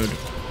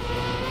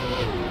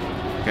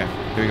 Okay,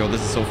 here we go.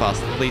 This is so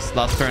fast. Please,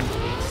 last turn.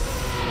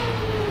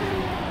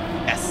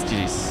 Yes,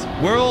 GG's.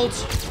 World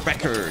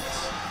record.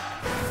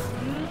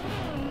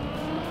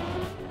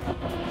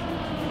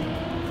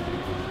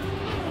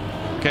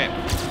 Okay.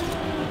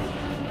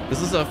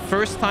 This is a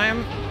first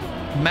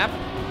map,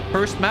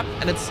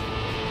 and it's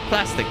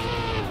plastic.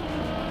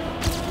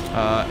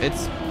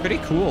 It's pretty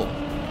cool.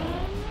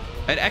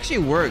 It actually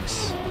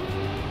works.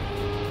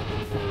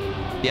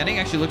 The ending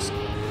actually looks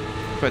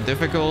quite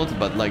difficult,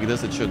 but like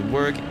this, it should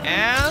work.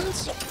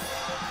 And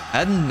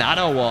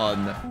another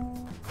one.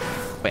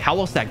 Wait, how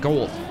was that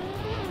gold?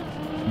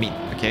 I mean,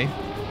 okay.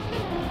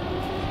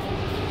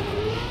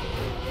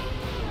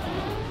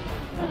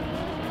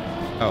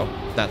 Oh,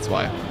 that's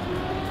why.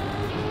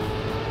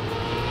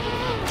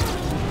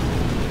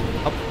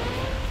 Up.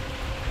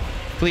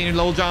 Clean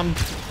low jump.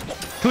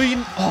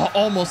 Clean. Oh,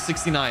 almost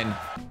 69.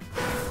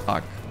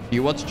 Fuck. Do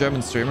you watch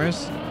German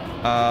streamers?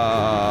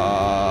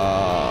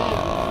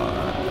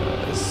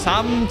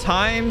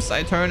 Sometimes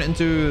I turn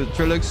into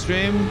Trilux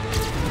stream.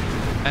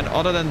 And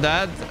other than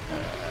that,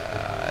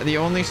 the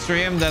only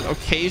stream that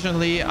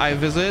occasionally I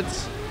visit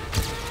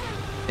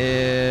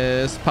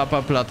is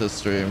Papa Platte's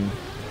stream.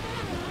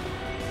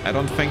 I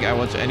don't think I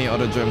watch any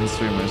other German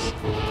streamers.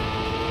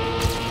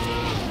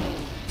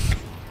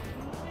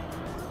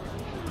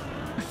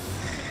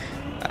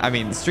 I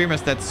mean,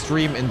 streamers that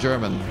stream in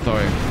German.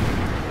 Sorry.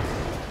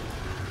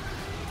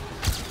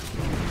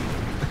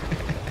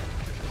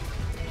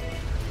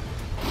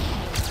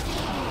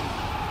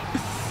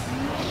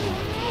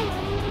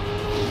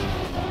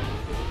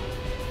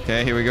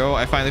 Okay, here we go.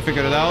 I finally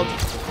figured it out.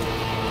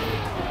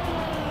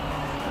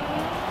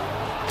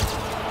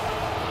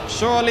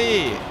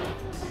 Surely.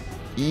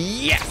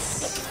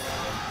 Yes.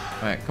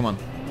 All right, come on.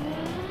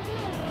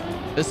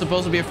 This is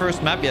supposed to be a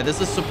first map. Yeah,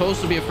 this is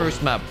supposed to be a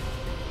first map.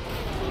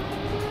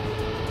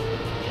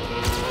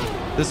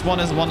 This one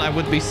is one I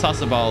would be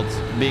sus about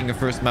being a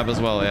first map as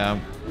well, yeah.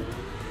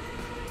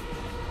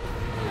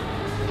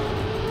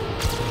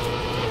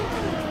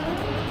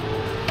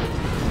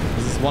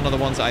 This is one of the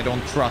ones I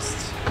don't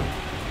trust.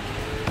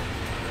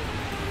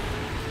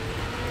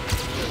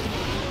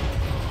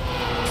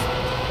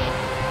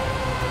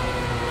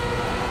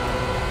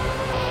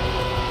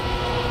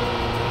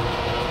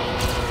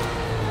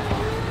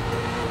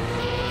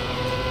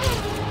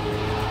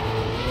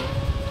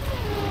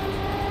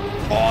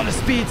 Oh, the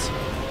speed!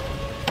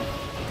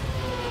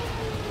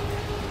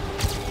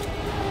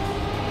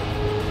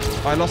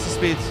 Oh, I lost the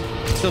speed.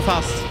 Still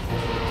fast.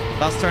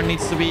 Last turn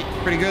needs to be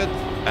pretty good.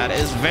 That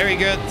is very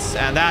good.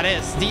 And that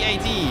is the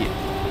 80.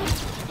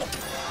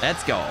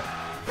 Let's go.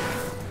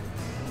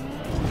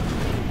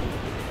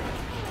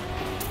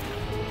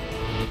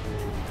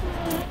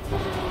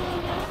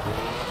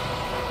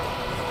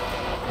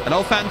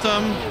 Hello,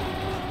 Phantom.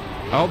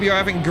 I hope you're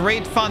having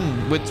great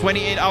fun with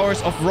 28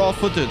 hours of raw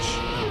footage.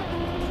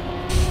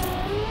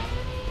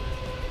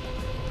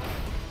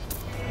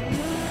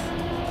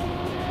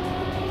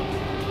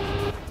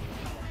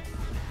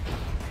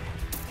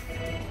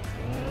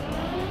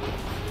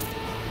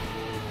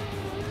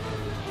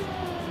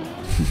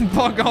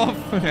 Fuck off.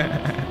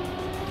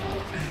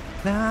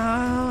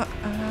 Now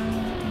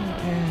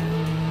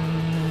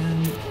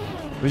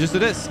we just do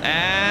this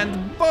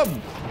and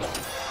boom.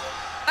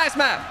 Nice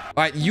map.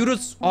 All right,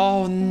 Yudo's.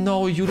 Oh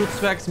no, Yudo's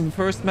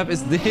first map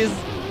is this.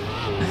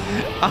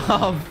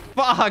 Oh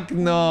fuck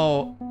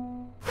no.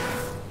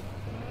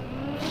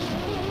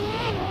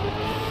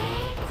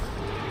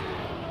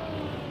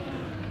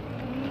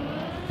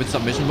 With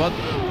submission bot?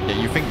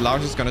 Yeah, you think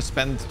Lars is gonna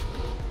spend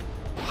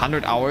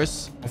 100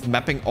 hours of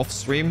mapping off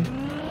stream?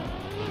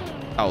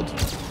 Out.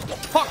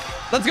 Fuck!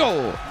 Let's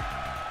go!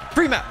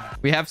 Free map!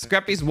 We have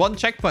Scrapie's one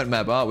checkpoint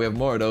map. Oh, we have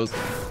more of those. Okay.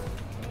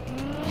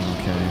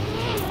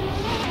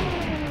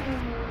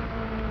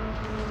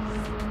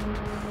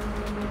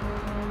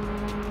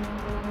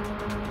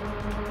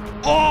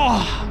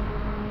 Oh!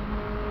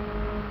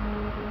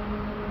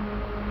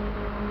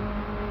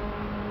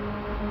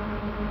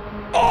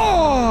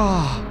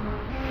 Oh!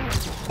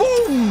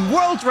 Boom!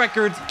 World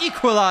record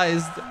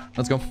equalized!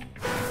 Let's go.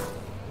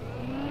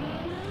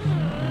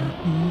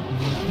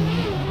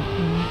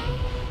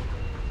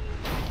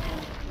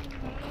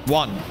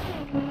 One.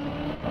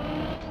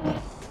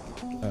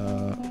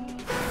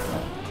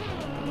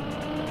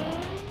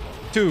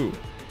 Two.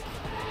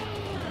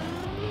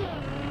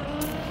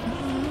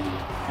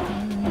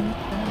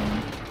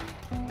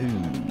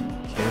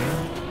 Okay.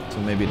 So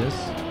maybe this.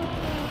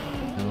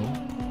 No.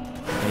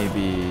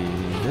 Maybe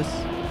this.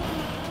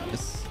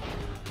 This.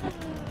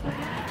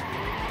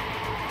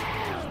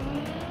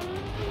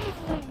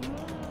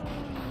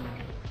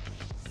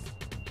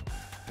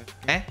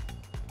 Eh?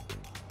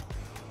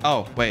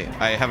 Oh, wait.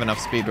 I have enough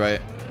speed, right?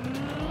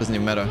 Doesn't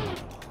even matter.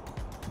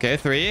 Okay,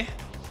 3.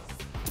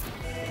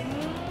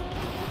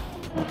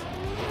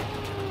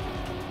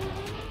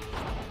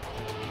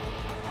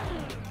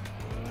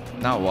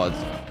 Now what?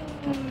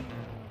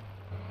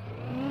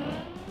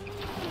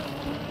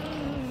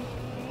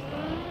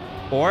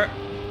 Four.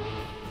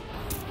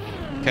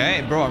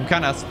 Okay, bro, I'm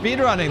kind of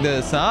speedrunning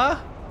this, huh?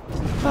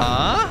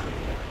 Huh?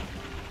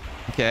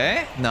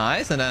 Okay,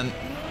 nice. And then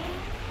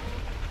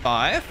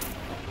 5.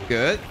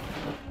 Good.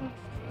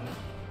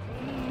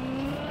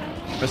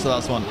 Where's the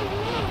last one?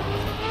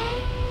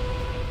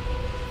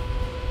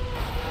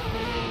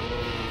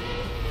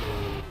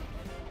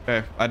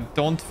 Okay, I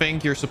don't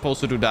think you're supposed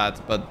to do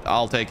that, but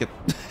I'll take it.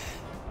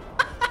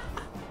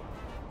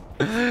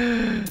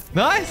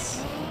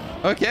 Nice.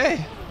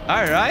 Okay.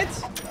 All right.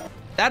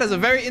 That is a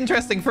very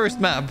interesting first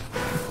map.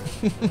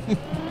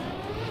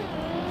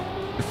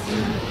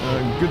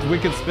 Good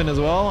wicked spin as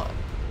well.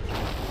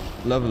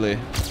 Lovely.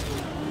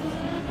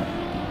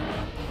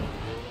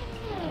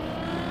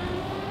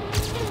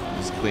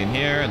 Just clean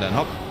here and then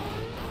hop.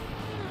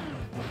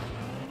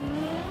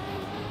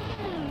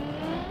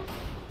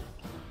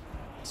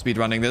 Speed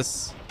running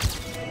this.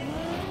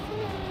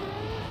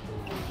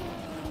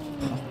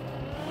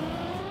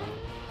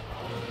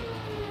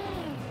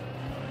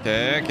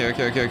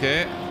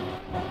 Okay.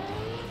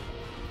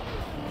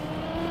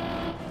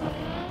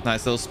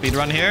 Nice little speed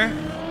run here.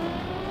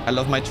 I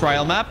love my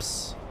trial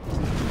maps.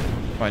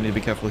 Oh, I need to be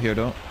careful here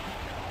though.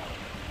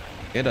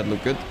 Okay, that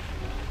looked good.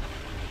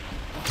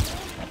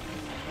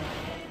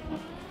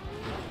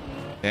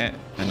 Okay,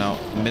 and now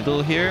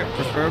middle here,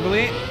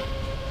 preferably.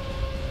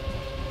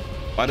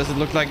 Why does it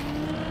look like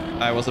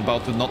I was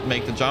about to not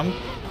make the jump?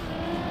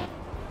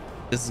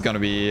 This is gonna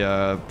be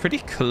pretty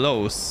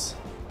close.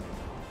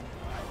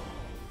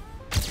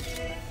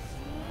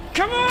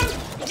 Come on!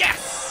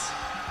 Yes!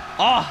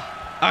 Oh,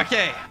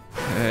 okay.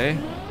 Okay.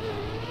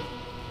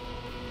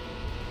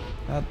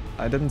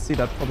 I didn't see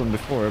that problem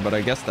before, but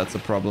I guess that's a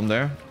problem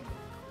there.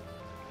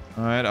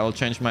 All right, I'll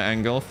change my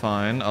angle.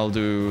 Fine. I'll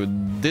do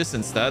this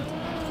instead.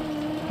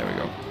 There we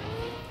go.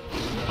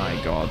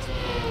 My God.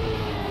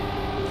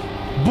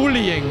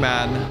 Bullying,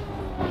 man.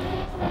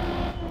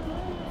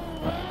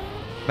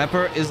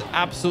 Mapper is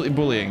absolutely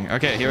bullying.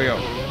 Okay, here we go.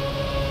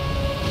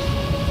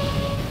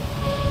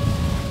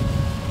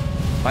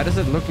 Why does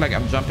it look like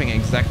I'm jumping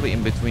exactly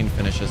in between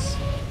finishes?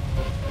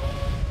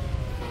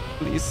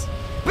 Please.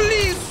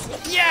 Please!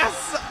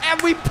 Yes!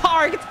 And we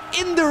parked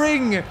in the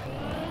ring!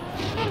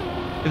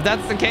 If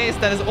that's the case,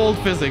 that is old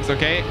physics,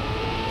 okay?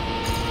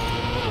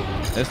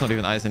 There's not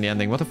even ice in the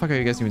ending. What the fuck are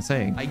you guys even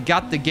saying? I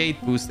got the gate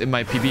boost in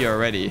my PB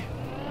already.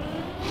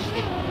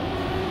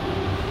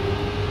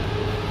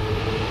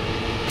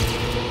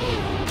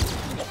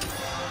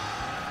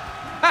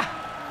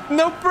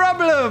 No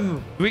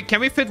problem. Can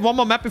we fit one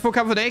more map before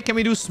cover day? Can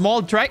we do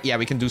small track? Yeah,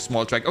 we can do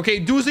small track.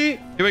 Okay, doozy.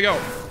 Here we go.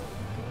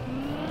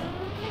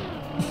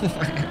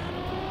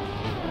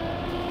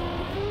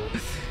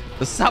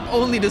 The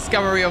sub-only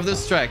discovery of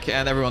this track.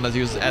 And everyone that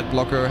uses ad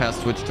blocker has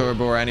Twitch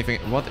turbo or anything.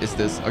 What is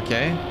this?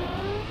 Okay.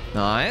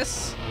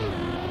 Nice.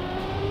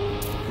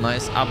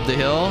 Nice up the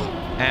hill.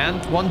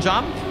 And one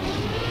jump.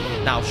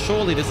 Now,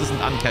 surely this isn't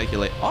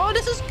uncalculated. Oh,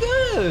 this is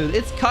good.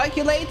 It's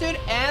calculated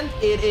and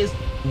it is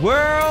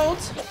world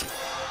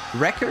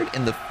record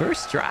in the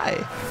first try.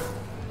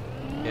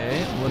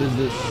 Okay, what is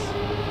this?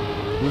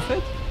 Roof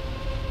it?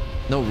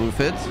 No roof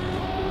it.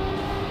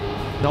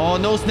 No,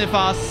 no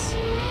sniffers.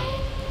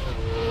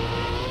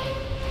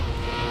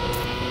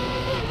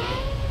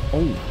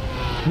 Oh.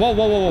 Whoa,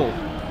 whoa, whoa, whoa.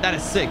 That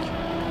is sick.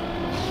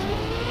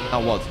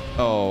 Now what?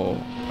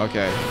 Oh,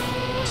 okay.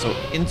 So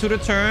into the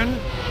turn.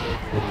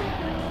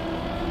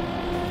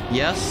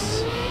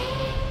 Yes.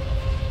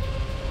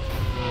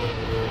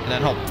 And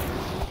then hop.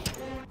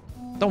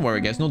 Don't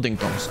worry, guys. No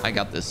ding-dongs. I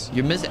got this.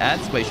 You miss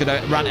ads? Wait, should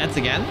I run ads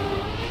again?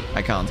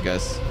 I can't,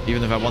 guys.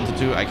 Even if I wanted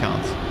to, I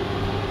can't.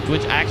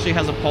 Twitch actually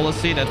has a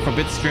policy that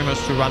forbids streamers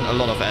to run a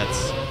lot of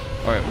ads.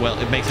 Or, well,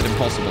 it makes it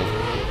impossible.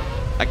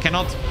 I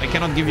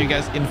cannot give you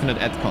guys infinite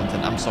ad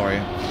content. I'm sorry.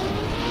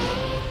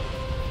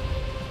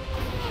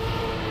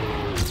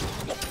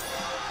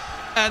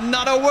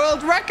 Another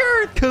world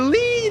record!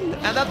 Clean!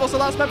 And that was the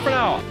last map for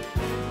now.